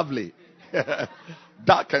 Dark and lovely.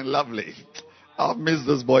 Dark and lovely. I'll miss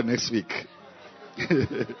this boy next week.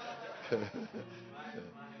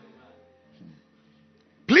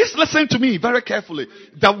 Please Please listen to me very carefully.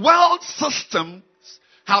 The world systems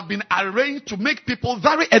have been arranged to make people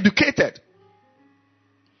very educated.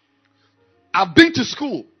 I've been to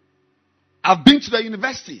school. I've been to the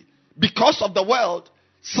university. Because of the world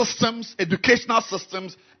systems, educational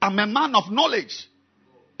systems, I'm a man of knowledge.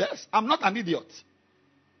 Yes, I'm not an idiot.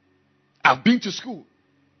 I've been to school.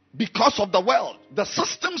 Because of the world, the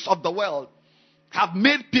systems of the world have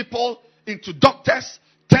made people into doctors,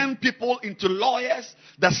 turned people into lawyers.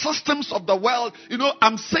 The systems of the world,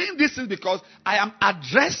 I'm saying this is because I am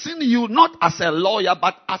addressing you not as a lawyer,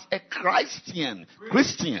 but as a Christian.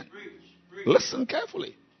 Listen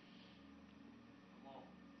carefully.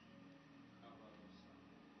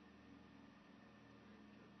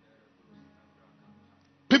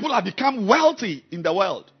 People have become wealthy in the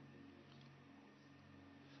world.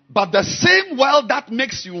 But the same wealth that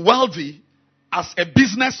makes you wealthy as a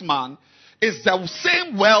businessman is the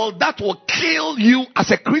same wealth that will kill you as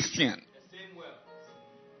a Christian.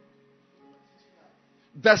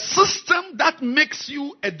 The system that makes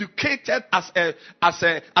you educated as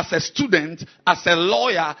a student, as a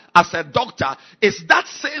lawyer, as a doctor, is that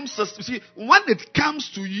same system. See, when it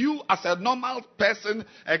comes to you as a normal person,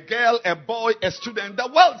 a girl, a boy, a student,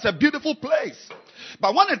 the world is a beautiful place.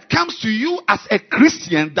 But when it comes to you as a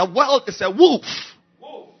Christian, the world is a wolf.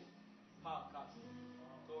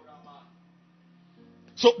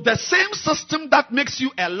 So the same system that makes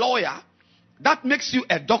you a lawyer, that makes you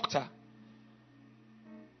a doctor,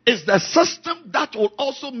 is the system that will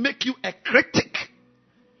also make you a critic.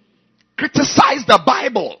 Criticize the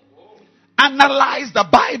Bible. Analyze the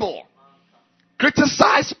Bible.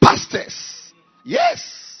 Criticize pastors.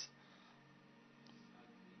 Yes.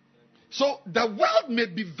 So the world may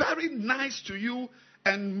be very nice to you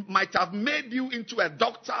and might have made you into a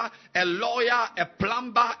doctor, a lawyer, a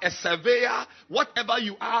plumber, a surveyor, whatever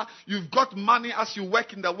you are. You've got money as you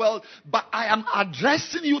work in the world. But I am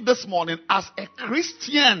addressing you this morning as a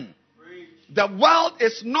Christian. The world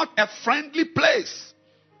is not a friendly place.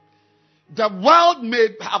 The world may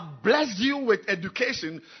have blessed you with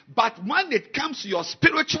education, but when it comes to your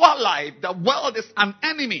spiritual life, the world is an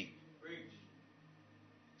enemy.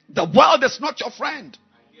 The world is not your friend.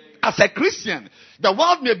 As a Christian, the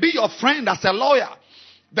world may be your friend as a lawyer.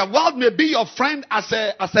 The world may be your friend as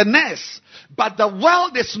a nurse. But the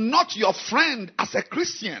world is not your friend as a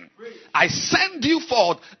Christian. I send you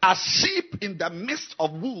forth as sheep in the midst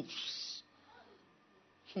of wolves.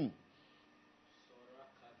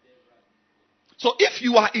 So if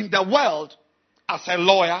you are in the world as a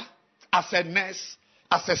lawyer, as a nurse,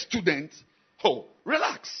 as a student,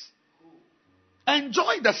 relax.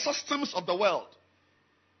 Enjoy the systems of the world.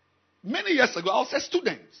 Many years ago, I was a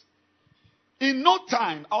student. In no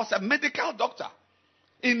time, I was a medical doctor.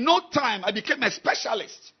 In no time, I became a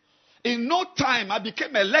specialist. In no time, I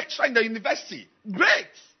became a lecturer in the university. Great.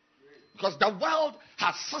 Because the world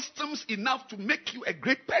has systems enough to make you a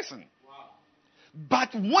great person. Wow.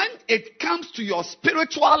 But when it comes to your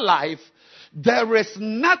spiritual life, there is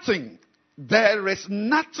nothing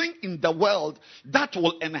in the world that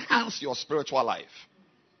will enhance your spiritual life.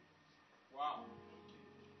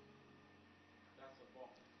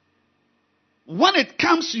 When it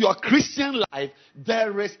comes to your Christian life,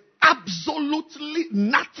 there is absolutely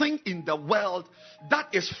nothing in the world that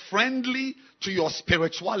is friendly to your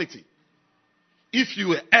spirituality. If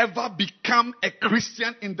you ever become a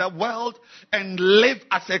Christian in the world and live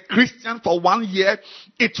as a Christian for 1 year,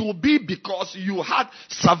 it will be because you had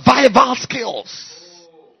survival skills.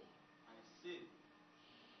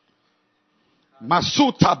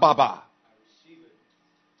 Masuta Baba.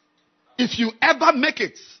 If you ever make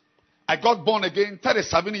it, I got born again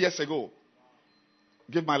 37 years ago.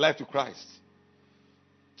 Gave my life to Christ.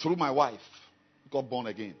 Through my wife, got born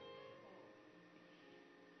again.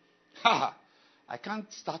 I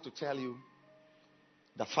can't start to tell you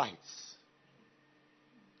the fights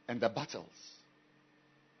and the battles.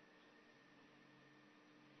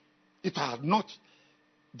 If I had not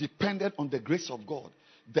depended on the grace of God,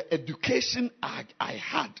 the education I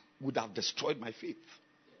had would have destroyed my faith.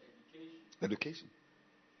 Education.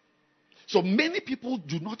 So many people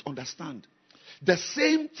do not understand the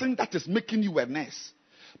same thing that is making you a nurse.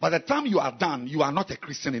 By the time you are done, you are not a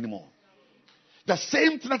Christian anymore. The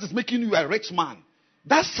same thing that is making you a rich man.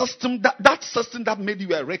 That system that made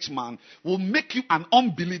you a rich man will make you an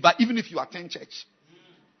unbeliever even if you attend church.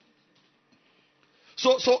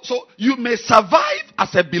 So you may survive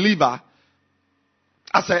as a believer,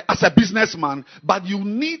 as a businessman, but you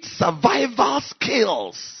need survival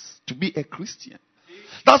skills to be a Christian.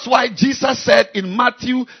 That's why Jesus said in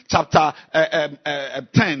Matthew chapter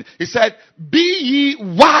 10, he said, "Be ye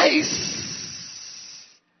wise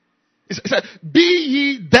It said, be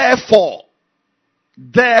ye therefore.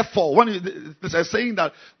 Therefore, this is saying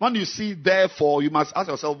that when you see therefore, you must ask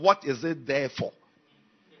yourself, what is it there for?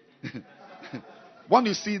 When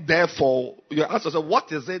you see therefore, you ask yourself,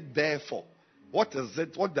 what is it there for? What is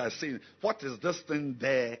it? What they're saying? What is this thing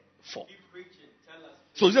there for?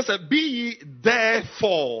 So he just said, be ye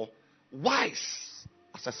therefore wise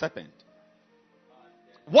as a serpent.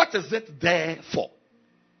 What is it there for?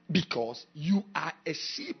 Because you are a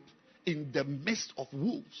sheep in the midst of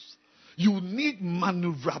wolves. You need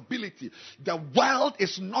maneuverability. The world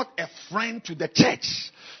is not a friend to the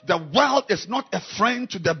church. The world is not a friend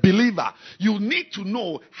to the believer. You need to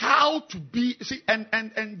know how to be. See, and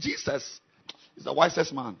Jesus is the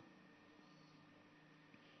wisest man.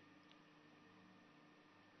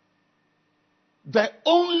 The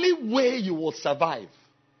only way you will survive,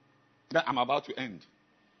 that I'm about to end.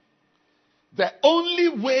 The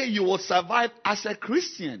only way you will survive as a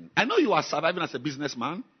Christian, I know you are surviving as a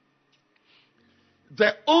businessman.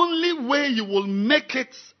 The only way you will make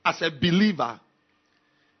it as a believer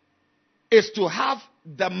is to have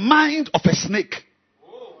the mind of a snake.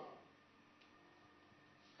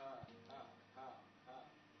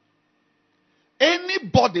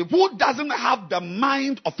 Anybody who doesn't have the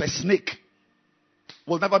mind of a snake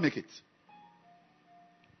will never make it.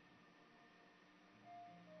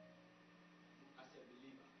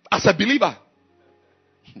 As a believer.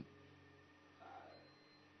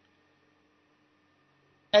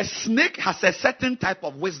 A snake has a certain type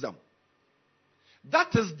of wisdom.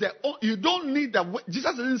 That is you don't need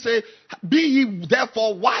Jesus didn't say, be ye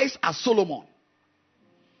therefore wise as Solomon.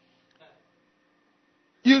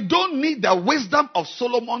 You don't need the wisdom of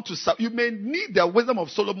Solomon you may need the wisdom of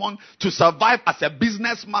Solomon to survive as a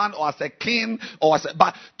businessman or as a king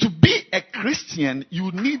but to be a Christian,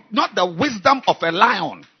 you need not the wisdom of a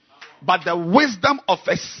lion, but the wisdom of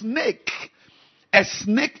a snake. A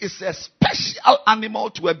snake is a special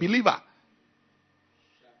animal to a believer.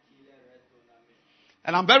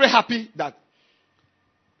 And I'm very happy that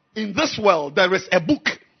in this world there is a book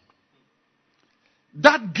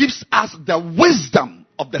that gives us the wisdom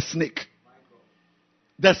of the snake.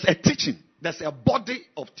 There's a teaching. There's a body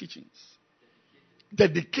of teachings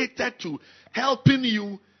dedicated to helping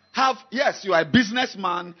you have, yes, you are a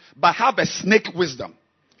businessman, but have a snake wisdom.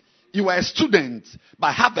 You are a student,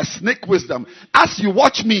 but have a snake wisdom. As you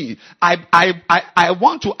watch me, I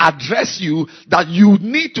want to address you that you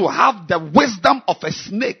need to have the wisdom of a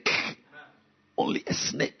snake. Only a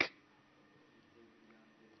snake.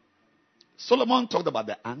 Solomon talked about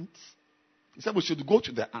the ant. He said we should go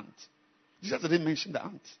to the ant. Jesus didn't mention the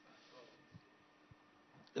ant.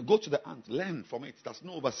 Go to the ant, learn from it. There's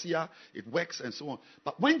no overseer, it works and so on.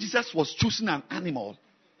 But when Jesus was choosing an animal,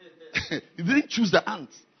 he didn't choose the ant.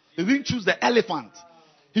 He didn't choose the elephant.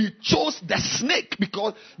 He chose the snake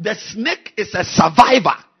because the snake is a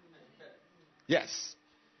survivor. Yes.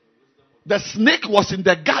 The snake was in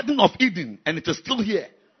the Garden of Eden and it is still here.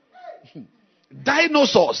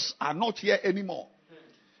 Dinosaurs are not here anymore.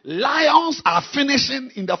 Lions are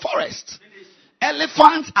finishing in the forest.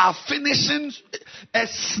 Elephants are finishing. A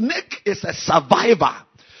snake is a survivor.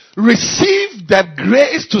 Receive the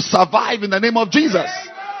grace to survive in the name of Jesus.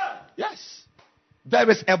 Yes. There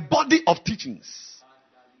is a body of teachings.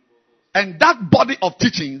 And that body of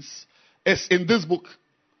teachings is in this book.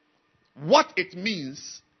 What it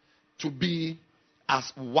means to be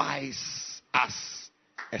as wise as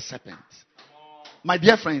a serpent. My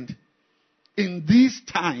dear friend, in these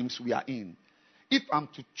times we are in, if I'm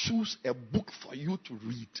to choose a book for you to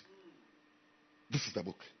read, this is the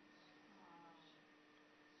book.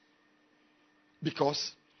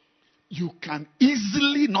 Because you can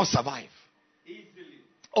easily not survive.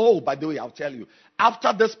 Oh, by the way, I'll tell you,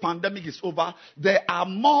 after this pandemic is over, there are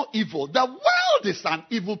more evil. The world is an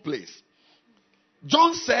evil place.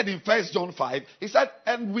 John said in 1 John 5, he said,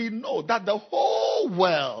 and we know that the whole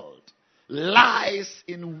world lies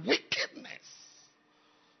in wickedness.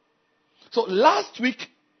 So last week,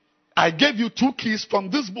 I gave you 2 keys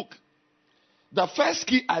from this book. The first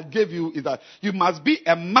key I gave you is that you must be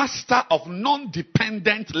a master of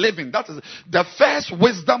non-dependent living. That is the first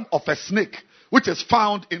wisdom of a snake, which is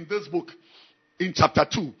found in this book in chapter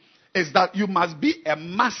 2, is that you must be a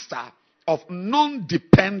master of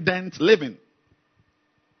non-dependent living.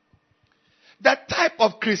 That type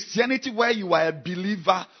of Christianity where you are a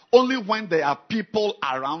believer only when there are people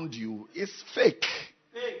around you is fake.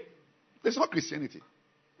 It's not Christianity.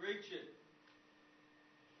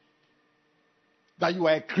 That you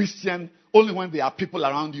are a Christian only when there are people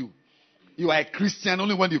around you. You are a Christian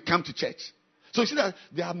only when you come to church. So you see that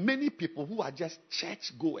there are many people who are just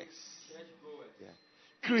church goers. Yeah.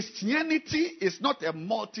 Christianity is not a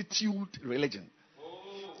multitude religion.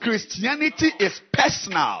 Christianity is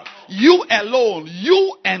personal. You alone,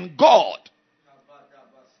 you and God.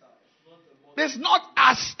 It's not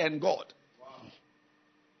us and God.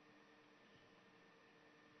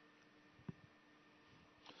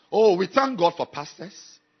 Oh, we thank God for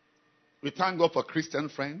pastors. We thank God for Christian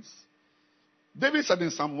friends. David said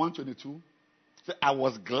in Psalm 122, I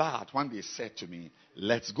was glad when they said to me,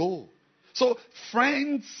 let's go. So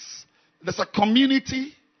friends, there's a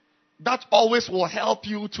community that always will help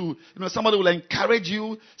you to, somebody will encourage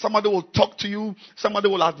you. Somebody will talk to you. Somebody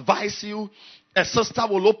will advise you. A sister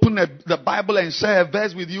will open the Bible and share a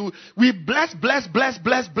verse with you. We bless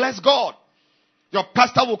God. Your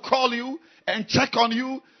pastor will call you and check on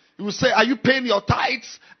you. He will say, are you paying your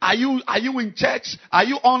tithes? Are you in church? Are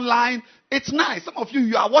you online? It's nice. Some of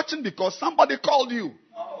you are watching because somebody called you.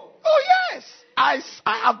 Oh yes. I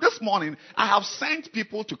have this morning, I have sent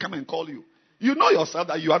people to come and call you. You know yourself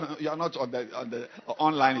that you are not on the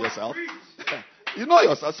online yourself. You know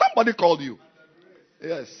yourself. Somebody called you.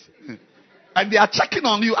 Yes. And they are checking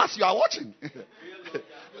on you as you are watching.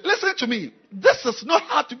 Listen to me. This is not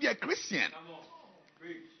how to be a Christian.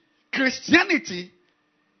 Christianity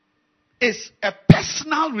is a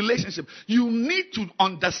personal relationship. You need to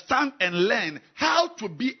understand and learn how to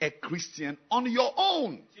be a Christian on your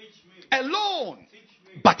own. Alone.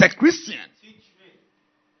 But a Christian.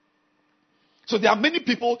 So there are many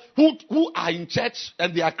people who are in church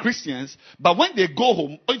and they are Christians, but when they go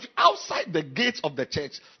home, if outside the gates of the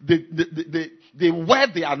church, they wear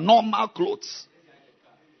their normal clothes.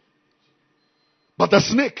 But the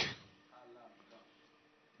snake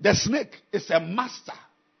is a master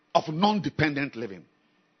of non-dependent living.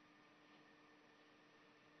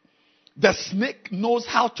 The snake knows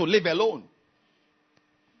how to live alone.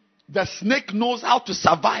 The snake knows how to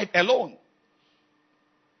survive alone.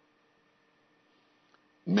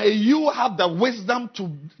 May you have the wisdom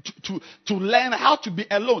to learn how to be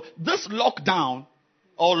alone. This lockdown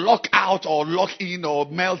or lock out or lock in or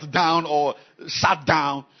melt down or shut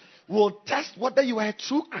down will test whether you are a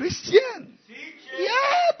true Christian.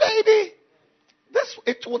 Yeah, baby.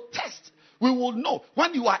 It will test. We will know.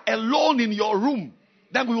 When you are alone in your room,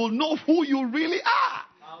 then we will know who you really are.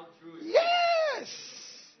 Yes.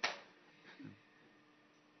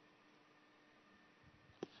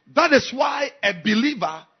 That is why a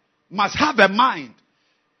believer must have a mind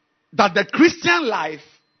that the Christian life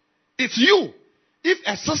is you. If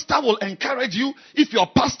a sister will encourage you, if your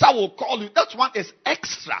pastor will call you, that one is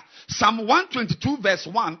extra. Psalm 122 verse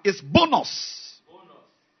 1 is bonus.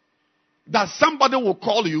 That somebody will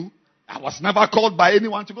call you. I was never called by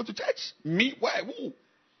anyone to go to church. Me? Where? Who?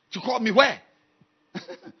 To call me where?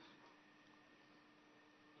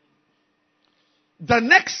 The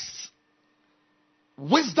next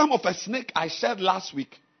wisdom of a snake I shared last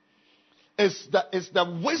week is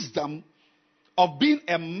the wisdom of being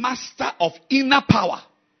a master of inner power.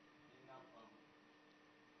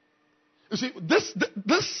 You see,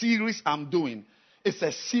 this series I'm doing is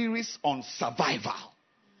a series on survival.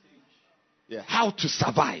 Yeah, how to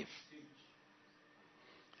survive.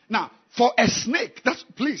 Now, for a snake,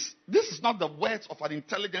 this is not the words of an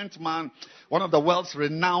intelligent man, one of the world's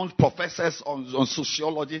renowned professors on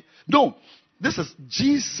sociology. No, this is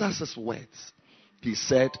Jesus' words. He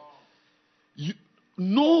said, you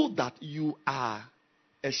know that you are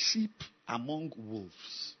a sheep among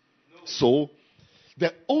wolves. So,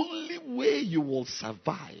 the only way you will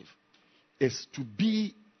survive is to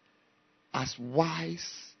be as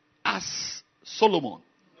wise as Solomon.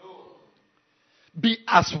 Be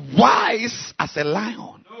as wise as a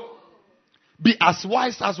lion. Be as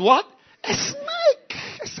wise as what? A snake,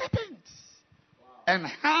 a serpent. And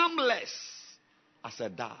harmless as a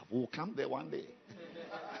dove. We'll come there one day.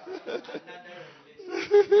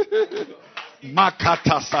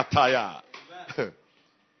 Makata Sataya.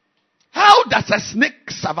 How does a snake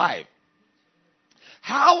survive?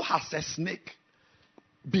 How has a snake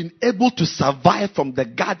been able to survive from the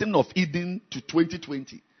Garden of Eden to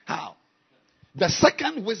 2020? How? The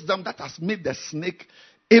second wisdom that has made the snake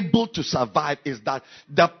able to survive is that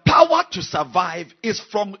the power to survive is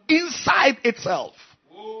from inside itself.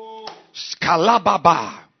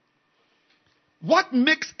 Skalababa. What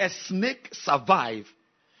makes a snake survive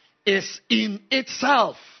is in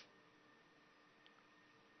itself.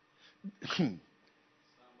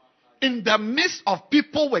 In the midst of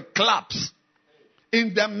people with clubs,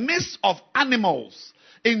 in the midst of animals,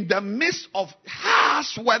 in the midst of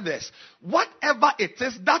harsh weathers, whatever it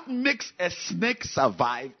is that makes a snake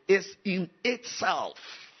survive is in itself.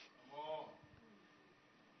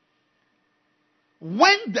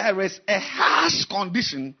 when there is a harsh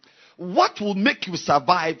condition, what will make you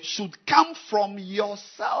survive should come from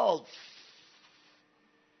yourself.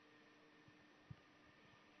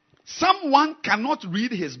 Someone cannot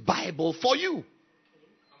read his Bible for you.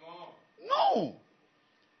 No.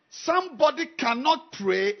 Somebody cannot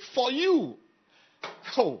pray for you.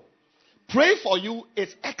 Oh, pray for you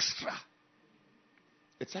is extra.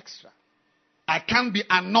 It's extra. I can't be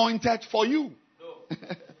anointed for you.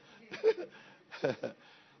 No.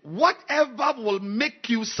 Whatever will make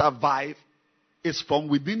you survive is from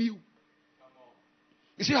within you.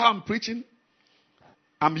 You see how I'm preaching?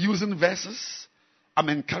 I'm using verses. I'm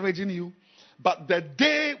encouraging you. But the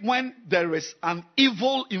day when there is an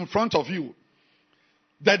evil in front of you,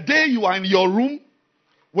 the day you are in your room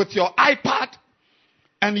with your iPad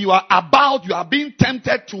and you are being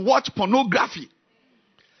tempted to watch pornography,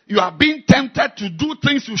 you are being tempted to do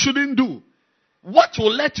things you shouldn't do, what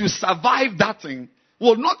will let you survive that thing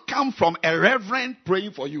will not come from a reverend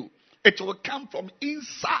praying for you. It will come from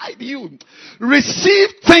inside you. Receive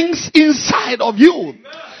things inside of you.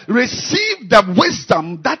 Receive the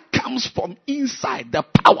wisdom that comes from inside, the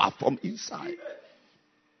power from inside.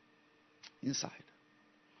 Inside.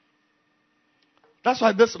 That's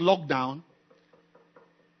why this lockdown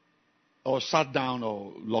or shutdown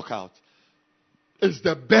or lockout is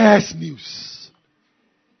the best news.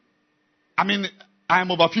 I mean, I'm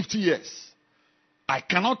over 50 years. I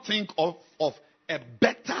cannot think of a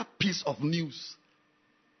better piece of news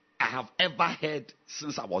I have ever heard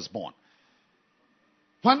since I was born.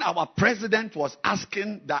 When our president was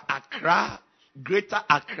asking the Accra, Greater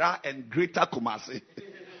Accra and Greater Kumasi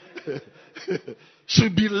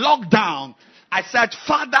should be locked down, I said,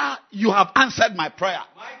 Father, you have answered my prayer.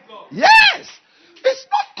 My God. Yes! It's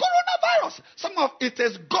not coronavirus. Some of it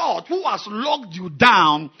is God who has locked you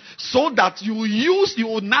down so that you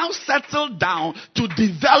will now settle down to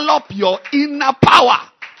develop your inner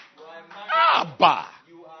power. Abba.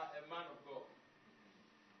 You are a man of God.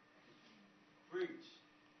 Preach.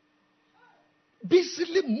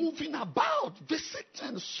 Busily moving about,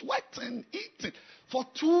 visiting, sweating, eating. For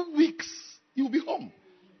 2 weeks, you'll be home.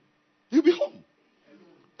 You'll be home.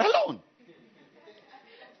 Alone.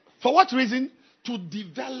 For what reason? To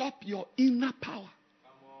develop your inner power.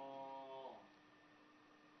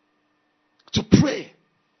 To pray.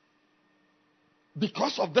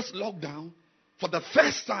 Because of this lockdown, for the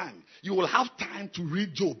first time, you will have time to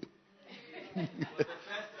read Job.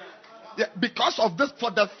 Yeah, because of this, for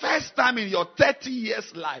the first time in your 30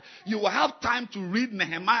 years life, you will have time to read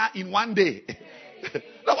Nehemiah in one day.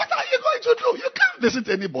 Now, what are you going to do? You can't visit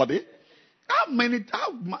anybody. How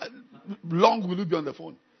long will you be on the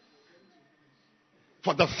phone?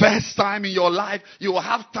 For the first time in your life, you will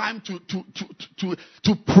have time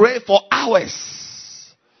to pray for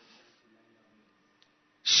hours.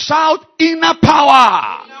 Shout inner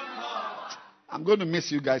power. I'm going to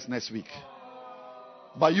miss you guys next week.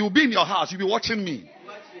 But you'll be in your house. You'll be watching me.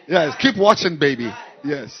 Yes, keep watching, baby.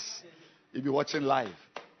 Yes. You'll be watching live.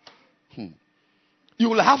 You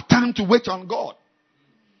will have time to wait on God.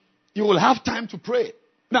 You will have time to pray.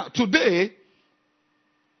 Now, today,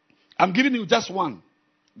 I'm giving you just one.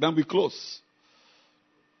 Then we close.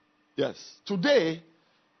 Yes. Today,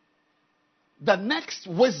 the next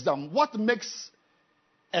wisdom, what makes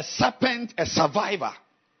a serpent a survivor,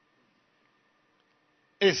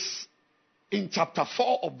 is in chapter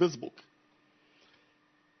 4 of this book.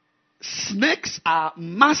 Snakes are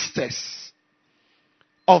masters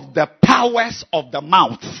of the powers of the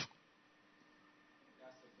mouth.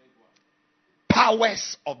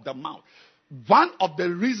 Powers of the mouth. One of the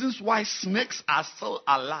reasons why snakes are still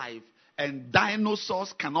alive and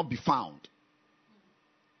dinosaurs cannot be found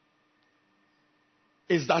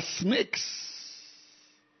is that snakes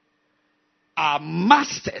are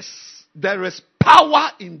masters. There is power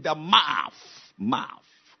in the mouth.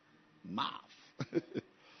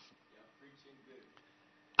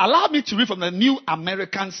 Allow me to read from the New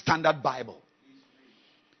American Standard Bible.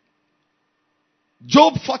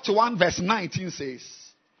 Job 41 verse 19 says,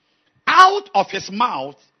 out of his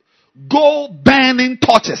mouth go burning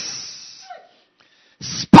torches.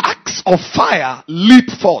 Sparks of fire leap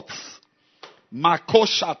forth.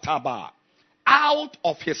 Makoshataba. Out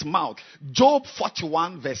of his mouth. Job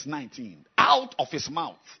 41 verse 19. Out of his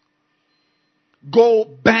mouth go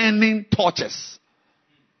burning torches.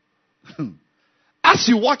 As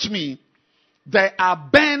you watch me, there are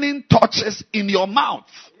burning torches in your mouth.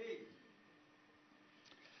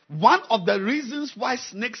 One of the reasons why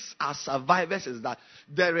snakes are survivors is that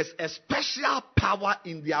there is a special power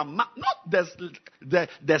in their mouth, not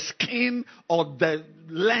the skin or the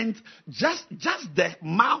length, just the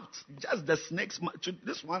mouth, just the snake's mouth.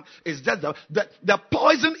 This one is just the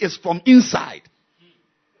poison is from inside.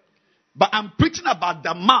 But I'm preaching about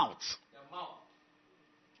the mouth.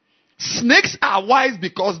 Snakes are wise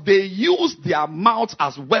because they use their mouths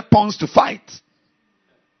as weapons to fight,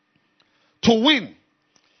 to win,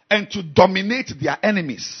 and to dominate their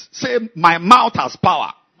enemies. Say, my mouth has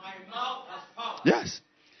power. My mouth has power. Yes.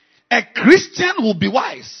 A Christian will be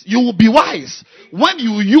wise. You will be wise when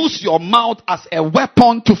you use your mouth as a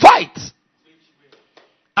weapon to fight.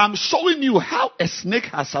 I'm showing you how a snake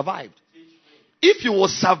has survived. If you will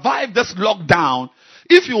survive this lockdown,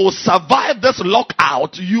 if you will survive this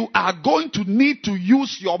lockout, you are going to need to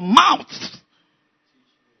use your mouth.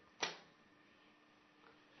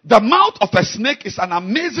 The mouth of a snake is an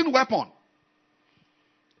amazing weapon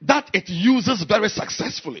that it uses very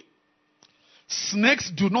successfully. Snakes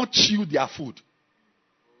do not chew their food.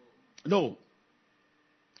 No.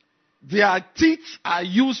 Their teeth are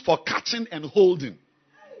used for catching and holding.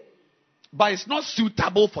 But it's not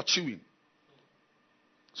suitable for chewing.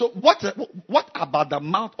 So what about the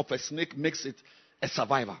mouth of a snake makes it a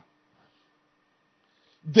survivor?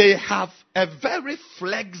 They have a very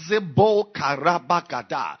flexible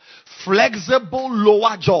karabagada, flexible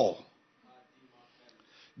lower jaw.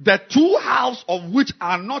 The two halves of which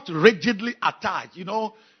are not rigidly attached. You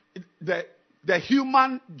know, the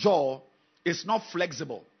human jaw is not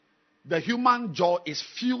flexible. The human jaw is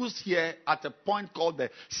fused here at a point called the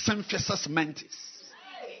symphysis mentis.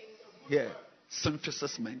 Here,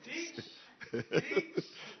 symphysis mentis.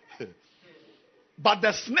 But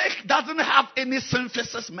the snake doesn't have any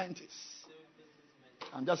symphysis mentis.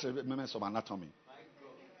 I'm just remembering some anatomy.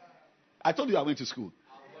 I told you I went to school.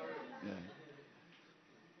 Yeah.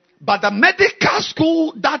 But the medical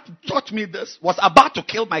school that taught me this was about to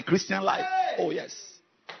kill my Christian life. Oh yes.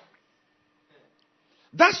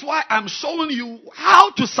 That's why I'm showing you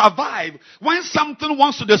how to survive when something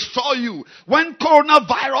wants to destroy you. When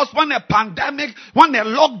coronavirus, when a pandemic, when a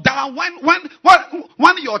lockdown,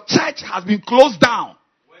 when your church has been closed down.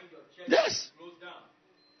 Yes.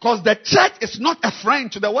 Because the church is not a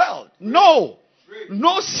friend to the world. No.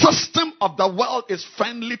 No system of the world is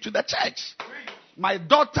friendly to the church. My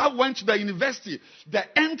daughter went to the university. The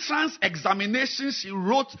entrance examination she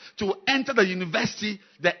wrote to enter the university,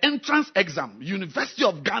 the entrance exam, University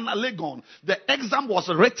of Ghana, Legon, the exam was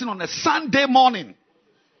written on a Sunday morning.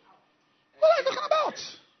 What are you talking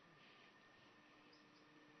about?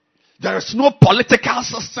 There is no political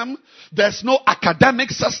system. There's no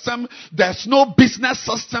academic system. There's no business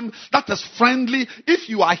system that is friendly. If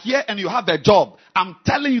you are here and you have a job, I'm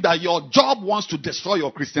telling you that your job wants to destroy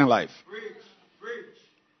your Christian life.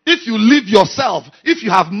 If you live yourself, if you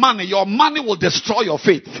have money, your money will destroy your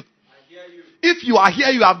faith. If you are here,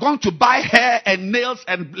 you are going to buy hair and nails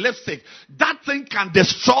and lipstick. That thing can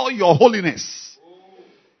destroy your holiness.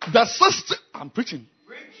 The system, I'm preaching.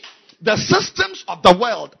 The systems of the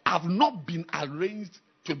world have not been arranged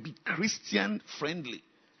to be Christian friendly.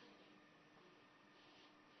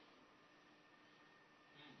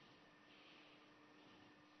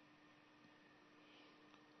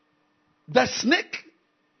 The snake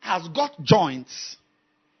has got joints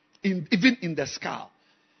even in the skull.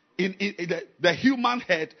 In the human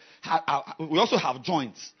head, we also have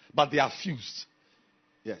joints, but they are fused.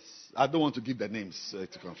 Yes. I don't want to give the names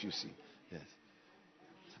to confuse you. Yes.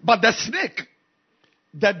 But the snake,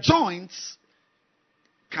 the joints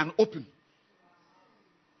can open.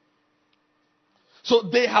 So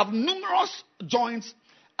they have numerous joints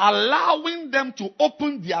allowing them to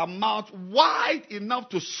open their mouth wide enough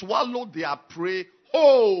to swallow their prey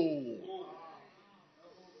whole.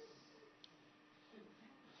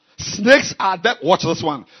 Snakes are watch this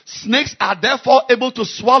one. Snakes are therefore able to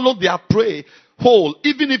swallow their prey whole,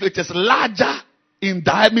 even if it is larger in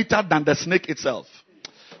diameter than the snake itself.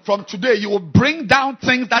 From today, you will bring down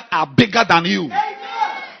things that are bigger than you.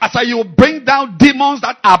 I say you will bring down demons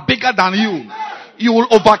that are bigger than you. You will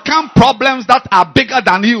overcome problems that are bigger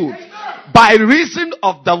than you by reason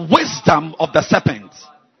of the wisdom of the serpent.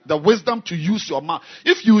 The wisdom to use your mouth.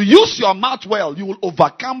 If you use your mouth well, you will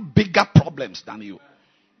overcome bigger problems than you.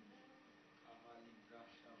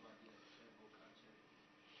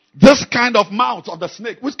 This kind of mouth of the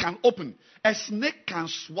snake, which can open. A snake can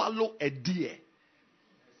swallow a deer.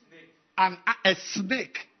 And a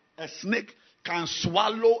snake can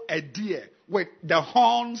swallow a deer with the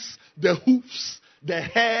horns, the hoofs, the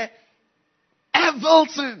hair.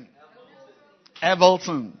 Everything.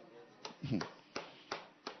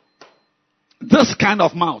 this kind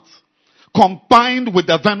of mouth, combined with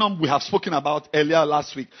the venom we have spoken about earlier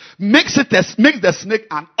last week, makes the snake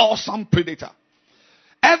an awesome predator.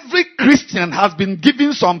 Every Christian has been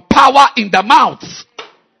given some power in the mouth.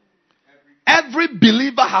 Every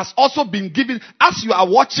believer has also been given, as you are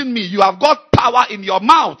watching me, you have got power in your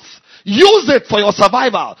mouth. Use it for your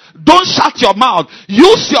survival. Don't shut your mouth.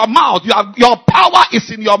 Use your mouth. Your power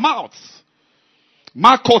is in your mouth.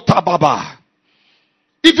 Makota Baba.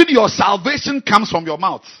 Even your salvation comes from your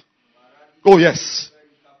mouth. Oh yes.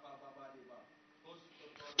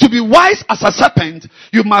 To be wise as a serpent,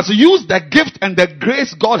 you must use the gift and the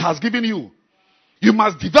grace God has given you. You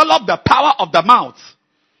must develop the power of the mouth.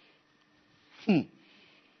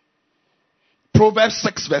 Proverbs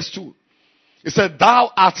 6 verse 2. It said,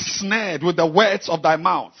 thou art snared with the words of thy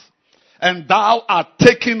mouth, and thou art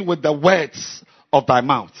taken with the words of thy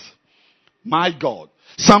mouth. My God.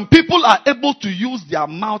 Some people are able to use their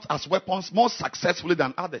mouth as weapons more successfully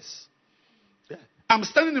than others. Yeah. I'm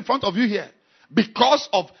standing in front of you here because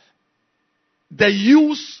of the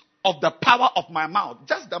use of the power of my mouth.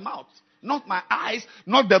 Just the mouth. Not my eyes,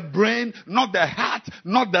 not the brain, not the heart,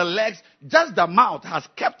 not the legs. Just the mouth has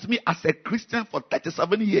kept me as a Christian for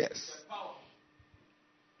 37 years.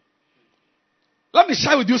 Let me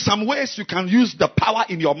share with you some ways you can use the power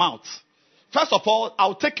in your mouth. First of all,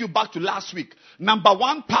 I'll take you back to last week. Number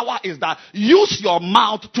one power is that use your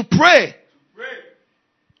mouth to pray.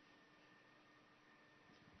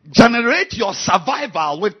 Generate your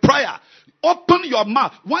survival with prayer. Open your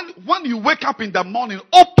mouth. When you wake up in the morning,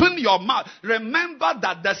 open your mouth. Remember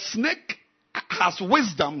that the snake has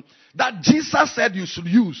wisdom that Jesus said you should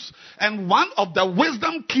use. And one of the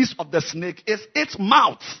wisdom keys of the snake is its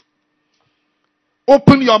mouth.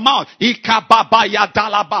 Open your mouth. Pray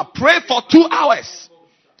for 2 hours.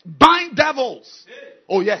 Bind devils.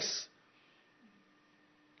 Oh yes.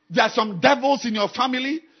 There are some devils in your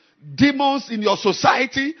family, demons in your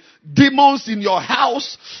society, demons in your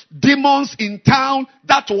house, demons in town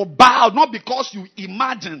that will bow, not because you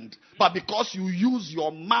imagined, but because you use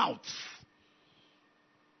your mouth.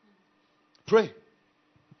 Pray.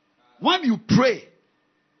 When you pray,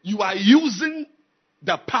 you are using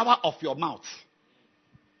the power of your mouth.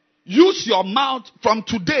 Use your mouth from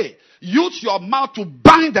today. Use your mouth to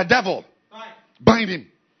bind the devil. Bind him.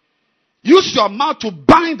 Use your mouth to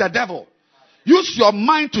bind the devil. Use your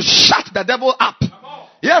mind to shut the devil up.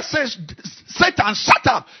 Yes, says Satan, shut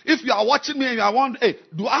up. If you are watching me and you are wondering, hey,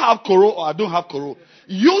 do I have koro or I don't have koro?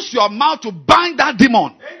 Use your mouth to bind that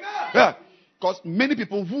demon. Yeah. Because many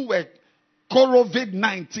people who were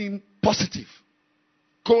COVID-19 positive,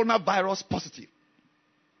 coronavirus positive,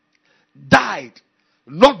 died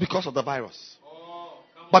not because of the virus,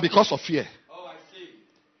 but because of fear. I see.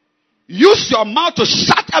 Use your mouth to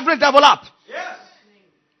shut every devil up. Yes.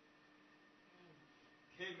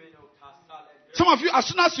 Some of you, as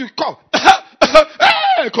soon as you call,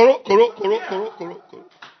 hey, koro.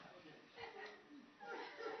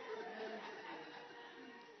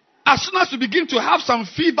 As soon as you begin to have some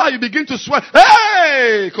fever, you begin to sweat.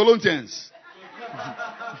 Hey, Colossians.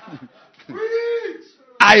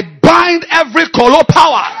 I bind every kolo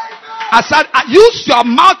power. I said, use your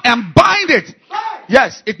mouth and bind it.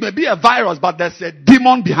 Yes, it may be a virus, but there's a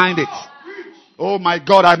demon behind it. Oh my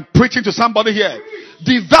God, I'm preaching to somebody here.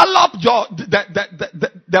 Develop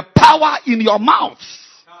the power in your mouth.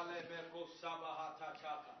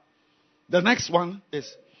 The next one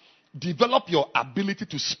is develop your ability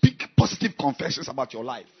to speak positive confessions about your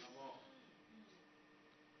life.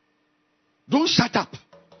 Don't shut up.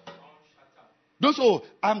 Don't say, oh,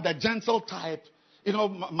 I'm the gentle type. You know,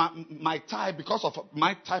 my type, because of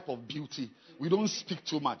my type of beauty, we don't speak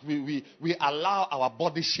too much. We allow our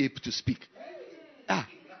body shape to speak.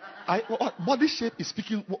 Body shape is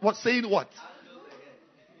speaking, what, saying what?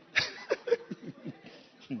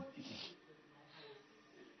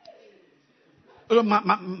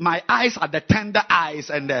 My eyes are the tender eyes,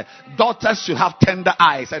 and the daughters should have tender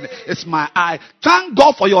eyes, and it's my eye. Thank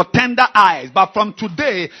God for your tender eyes, but from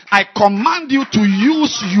today, I command you to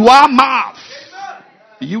use your mouth.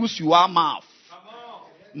 Use your mouth.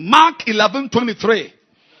 Mark 11:23.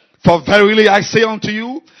 For verily I say unto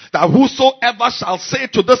you, that whosoever shall say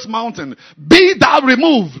to this mountain, be thou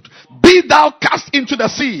removed, be thou cast into the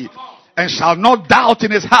sea, and shall not doubt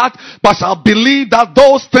in his heart, but shall believe that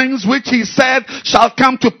those things which he said shall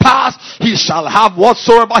come to pass, he shall have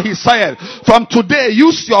whatsoever he said. From today,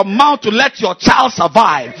 use your mouth to let your child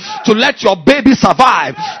survive, to let your baby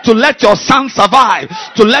survive, to let your son survive,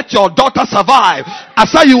 to let your daughter survive. I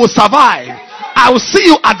said you will survive. I will see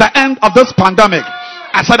you at the end of this pandemic.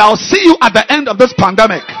 I said, I'll see you at the end of this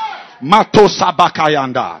pandemic. Mato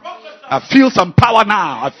Sabakayanda. I feel some power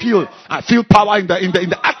now. I feel power in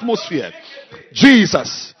the atmosphere.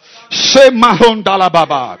 Jesus. Shemahon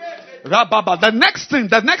dalababa. Rababa. The next thing,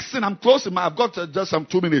 I'm closing. I've got just some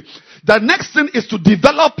 2 minutes. The next thing is to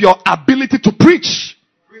develop your ability to preach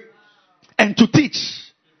and to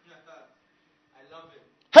teach. I love it.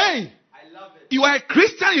 Hey, I love it. you are a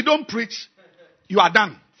Christian, you don't preach, you are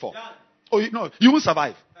done for. Oh, you won't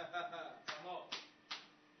survive.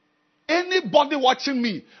 Anybody watching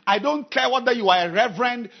me, I don't care whether you are a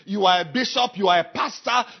reverend, you are a bishop, you are a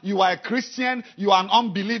pastor, you are a Christian, you are an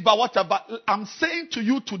unbeliever, whatever. I'm saying to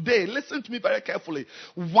you today, listen to me very carefully.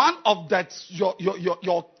 One of that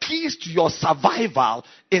your keys to your survival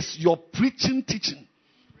is your preaching, teaching.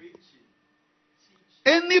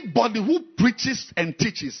 Anybody who preaches and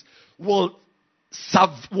teaches will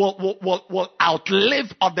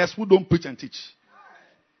outlive others who don't preach and teach.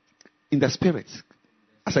 In the spirit.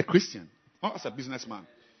 As a Christian, not as a businessman.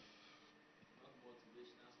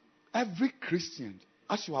 Every Christian,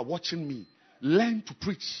 as you are watching me, learn to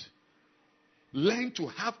preach. Learn to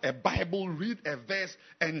have a Bible, read a verse,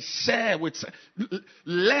 and share with.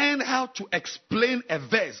 Learn how to explain a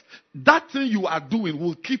verse. That thing you are doing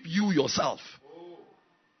will keep you yourself.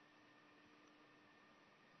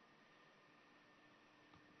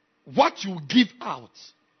 What you give out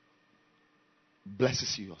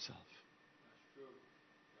blesses you yourself.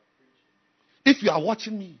 If you are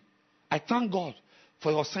watching me, I thank God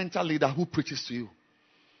for your center leader who preaches to you.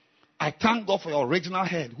 I thank God for your regional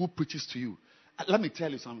head who preaches to you. Let me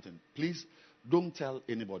tell you something. Please don't tell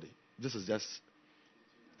anybody. This is just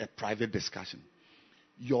a private discussion.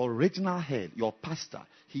 Your regional head, your pastor,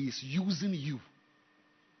 he is using you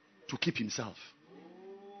to keep himself.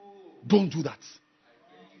 Don't do that.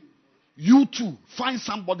 You too, find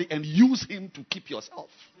somebody and use him to keep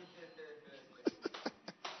yourself.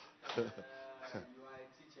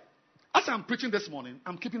 As I'm preaching this morning,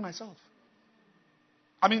 I'm keeping myself.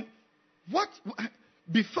 I mean,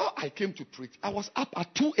 before I came to preach, I was up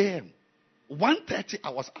at 2 a.m. 1:30 I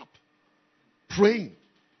was up. Praying.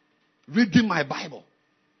 Reading my Bible.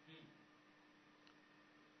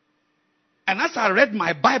 And as I read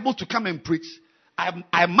my Bible to come and preach,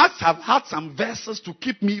 I must have had some verses to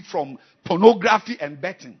keep me from pornography and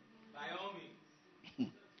betting.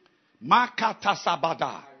 Makata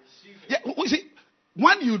Sabada. Yeah, you see,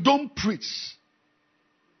 when you don't preach,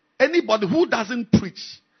 anybody who doesn't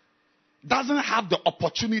preach doesn't have the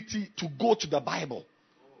opportunity to go to the Bible.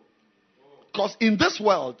 Because in this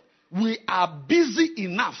world, we are busy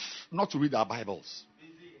enough not to read our Bibles.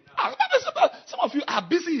 Some of you are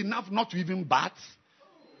busy enough not to even bath.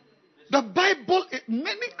 The Bible,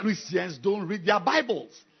 many Christians don't read their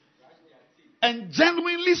Bibles. And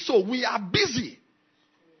genuinely so, we are busy.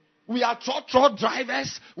 We are trotro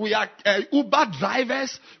drivers. We are Uber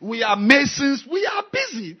drivers. We are masons. We are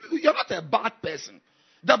busy. You're not a bad person.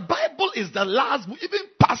 The Bible is the last. Even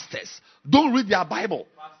pastors don't read their Bible.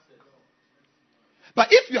 But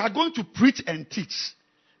if you are going to preach and teach,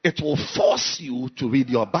 it will force you to read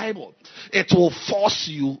your Bible. It will force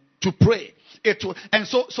you to pray. And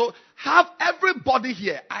so have everybody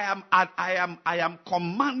here. I am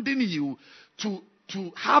commanding you to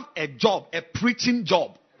have a job, a preaching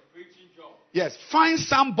job. Yes, find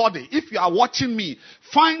somebody. If you are watching me,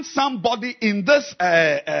 find somebody in this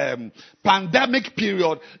pandemic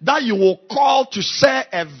period that you will call to share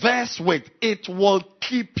a verse with. It will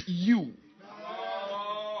keep you.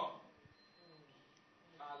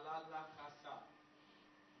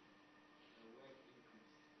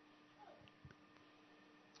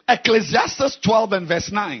 Ecclesiastes 12 and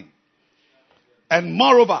verse 9. And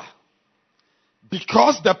moreover,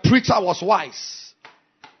 because the preacher was wise,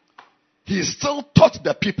 he still taught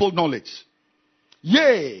the people knowledge.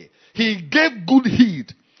 Yea, he gave good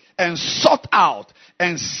heed and sought out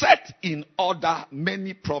and set in order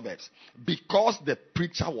many proverbs. Because the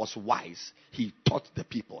preacher was wise, he taught the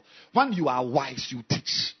people. When you are wise, you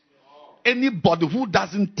teach. Anybody who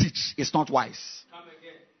doesn't teach is not wise.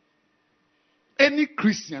 Any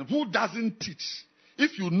Christian who doesn't teach,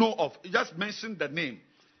 if you know of, just mention the name.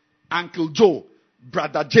 Uncle Joe,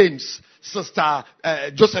 Brother James, Sister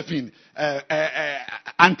Josephine,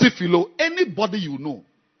 Auntie Philo, anybody you know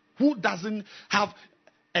who doesn't have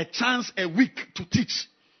a chance a week to teach,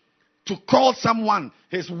 to call someone.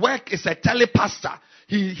 His work is a telepastor.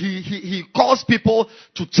 He calls people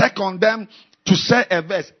to check on them, to share a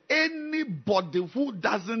verse. Anybody who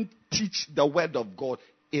doesn't teach the word of God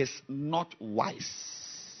is not wise.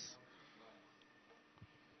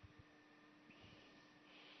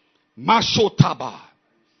 Mashotaba.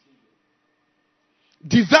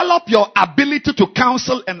 Develop your ability to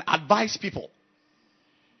counsel and advise people.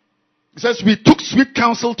 It says, we took sweet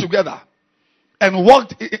counsel together and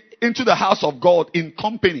walked into the house of God in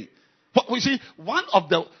company. But we see, one of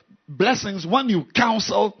the blessings when you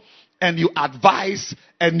counsel and you advise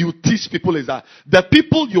and you teach people is that the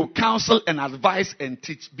people you counsel and advise and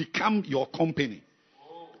teach become your company.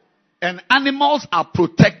 And animals are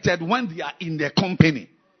protected when they are in their company.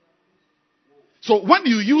 So when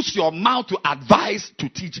you use your mouth to advise, to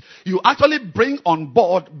teach, you actually bring on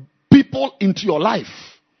board people into your life.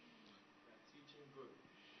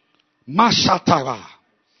 Mashatara.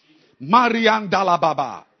 Marian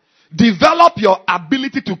Dalababa. Develop your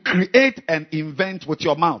ability to create and invent with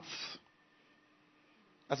your mouth.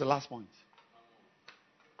 That's the last point.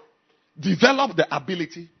 Develop the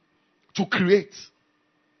ability to create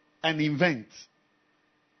and invent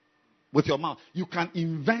with your mouth. You can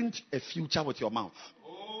invent a future with your mouth.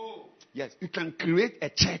 Yes, you can create a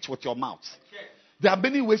church with your mouth. There are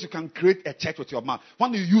many ways you can create a church with your mouth.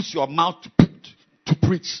 When you use your mouth to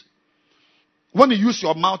preach. When you use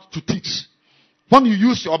your mouth to teach. When you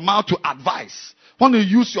use your mouth to advise. When you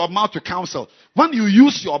use your mouth to counsel. When you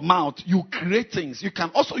use your mouth, you create things. You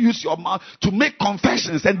can also use your mouth to make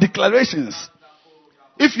confessions and declarations.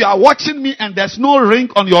 If you are watching me and there's no ring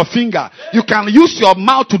on your finger, you can use your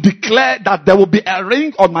mouth to declare that there will be a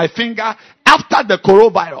ring on my finger after the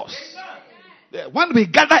coronavirus. When we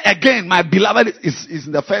gather again, my beloved is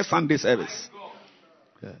in the first Sunday service.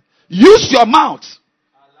 Use your mouth.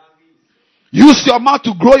 Use your mouth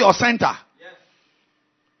to grow your center.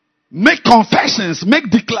 Make confessions. Make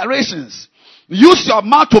declarations. Use your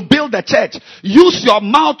mouth to build a church. Use your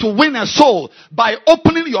mouth to win a soul by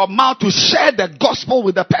opening your mouth to share the gospel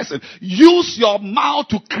with the person. Use your mouth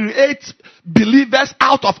to create believers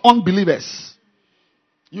out of unbelievers.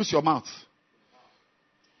 Use your mouth.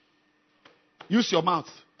 Use your mouth.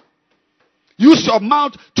 Use your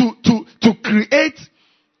mouth to create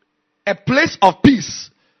a place of peace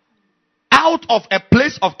out of a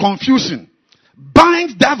place of confusion.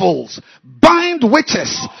 Bind devils, bind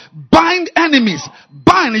witches, bind enemies,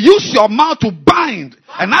 bind. Use your mouth to bind.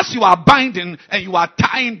 And as you are binding and you are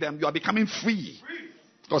tying them, you are becoming free.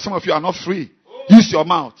 Because some of you are not free. Use your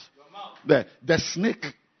mouth. The snake,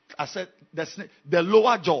 I said, the snake, the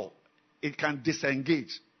lower jaw, it can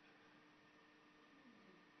disengage.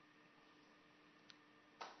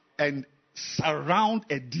 And surround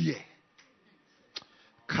a deer.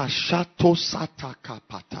 Kashato sataka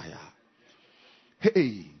pataya.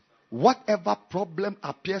 Hey, whatever problem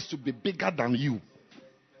appears to be bigger than you,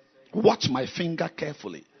 watch my finger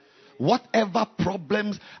carefully. Whatever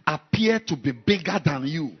problems appear to be bigger than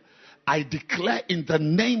you, I declare in the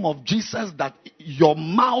name of Jesus that your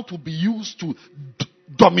mouth will be used to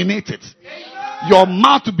dominate it. Your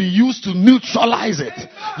mouth to be used to neutralize it.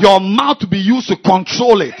 Your mouth to be used to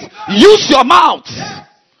control it. Use your mouth.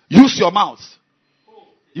 Use your mouth.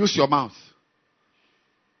 Use your mouth.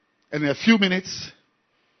 And in a few minutes,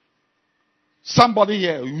 somebody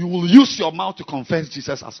here, you will use your mouth to confess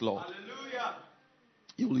Jesus as Lord. Hallelujah.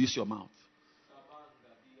 You will use your mouth.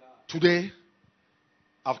 Today,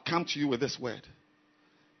 I've come to you with this word.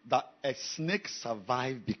 That a snake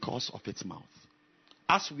survived because of its mouth.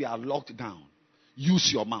 As we are locked down, use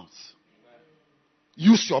your mouth.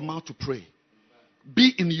 Use your mouth to pray.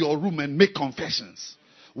 Be in your room and make confessions.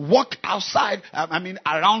 Walk outside,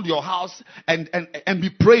 around your house and be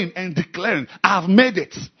praying and declaring, I have made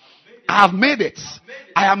it. I have made it.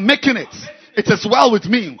 I am making it. It is well with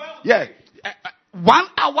me. Yeah. 1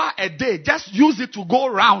 hour a day, just use it to go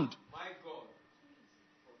around.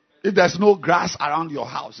 If there's no grass around your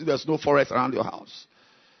house, if there's no forest around your house.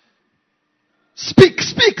 Speak.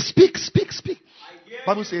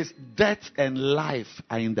 Bible says, death and life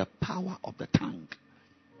are in the power of the tongue.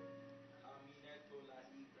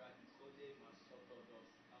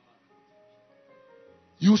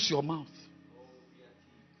 Use your mouth.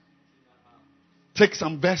 Take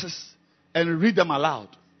some verses and read them aloud.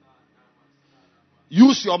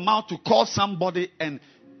 Use your mouth to call somebody and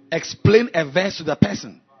explain a verse to the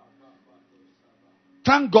person.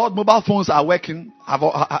 Thank God mobile phones are working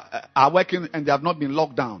and they have not been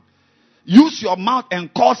locked down. Use your mouth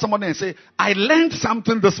and call somebody and say, I learned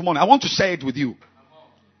something this morning. I want to share it with you.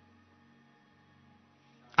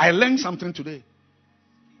 I learned something today.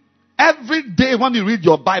 Every day when you read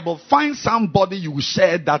your Bible, find somebody you will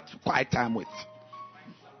share that quiet time with.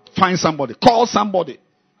 Find somebody. Call somebody.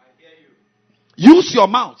 Use your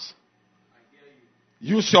mouth.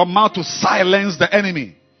 Use your mouth to silence the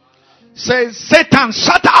enemy. Say, Satan,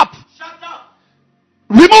 shut up.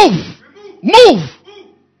 Remove. Move.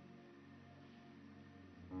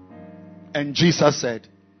 And Jesus said,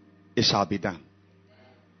 it shall be done.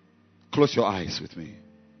 Close your eyes with me.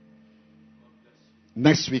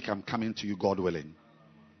 Next week, I'm coming to you, God willing,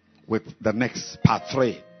 with the next part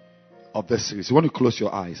 3 of this series. You want to close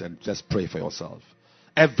your eyes and just pray for yourself.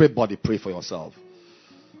 Everybody pray for yourself.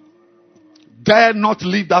 Dare not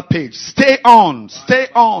leave that page. Stay on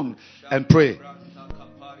and pray.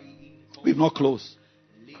 We've not closed.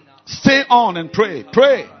 Stay on and pray.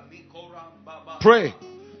 Pray. Pray.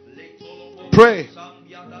 Pray.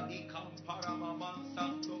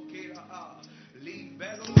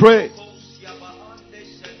 Pray.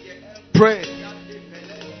 Pray.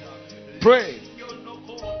 Pray.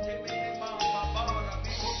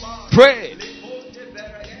 Pray.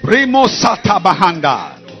 Primo Sata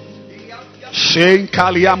Bahanda.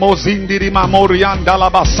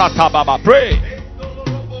 Pray.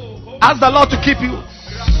 Ask the Lord to keep you,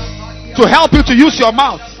 to help you to use your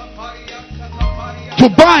mouth, to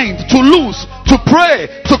bind, to loose, to pray,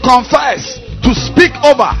 to confess, to speak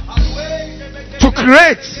over, to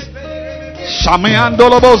create.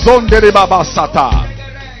 Shamiandolobo zondere baba sata.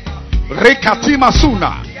 Rekatima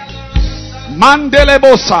suna.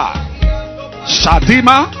 Mandelebosa.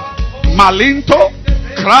 Shadima. Malinto.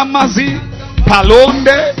 Kramazi.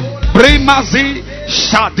 Palonde. Brimazi.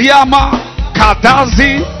 Shadiama.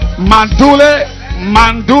 Kadazi. Mandule.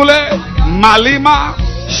 Malima.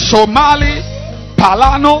 Somali.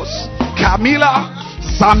 Palanos. Camila.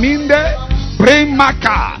 Saminde.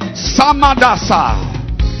 Brimaka. Samadasa.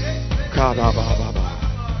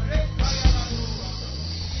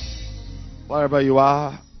 Wherever you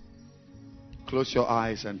are, close your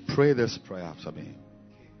eyes and pray this prayer after me.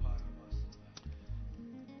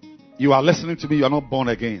 You are listening to me, you are not born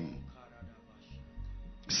again.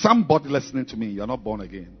 Somebody listening to me, you are not born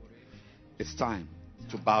again. It's time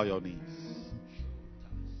to bow your knees.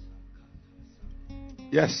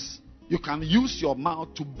 Yes, you can use your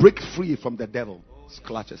mouth to break free from the devil's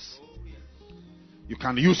clutches. You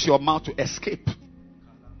can use your mouth to escape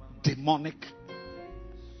demonic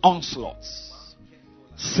onslaughts,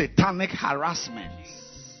 satanic harassments.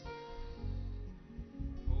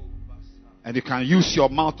 And you can use your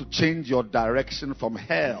mouth to change your direction from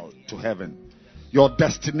hell to heaven, your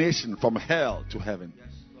destination from hell to heaven.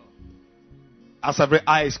 As every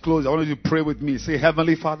eye is closed, I want you to pray with me. Say,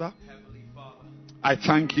 Heavenly Father, I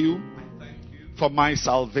thank you for my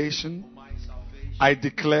salvation. I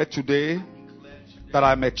declare today that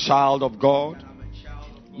I'm a child of God.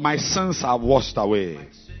 My sins are washed away.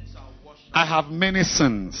 I have many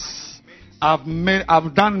sins. I've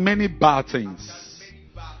done many bad things.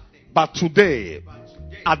 But today,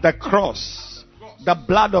 at the cross, the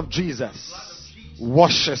blood of Jesus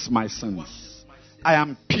washes my sins. I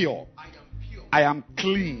am pure. I am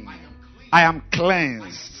clean. I am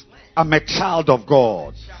cleansed. I'm a child of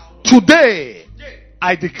God. Today,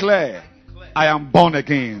 I declare I am born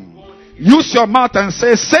again. Use your mouth and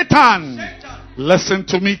say, Satan, listen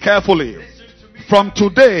to me carefully. From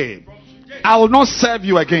today, I will not serve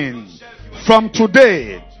you again. From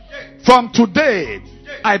today,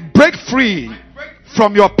 I break free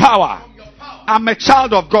from your power. I'm a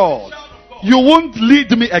child of God. You won't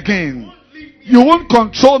lead me again. You won't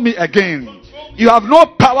control me again. You have no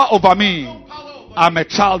power over me. I'm a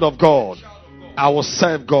child of God. I will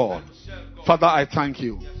serve God. Father, I thank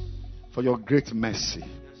you for your great mercy.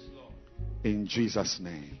 In Jesus'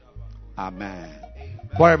 name. Amen.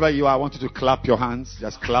 Wherever you are, I want you to clap your hands.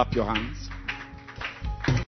 Just clap your hands.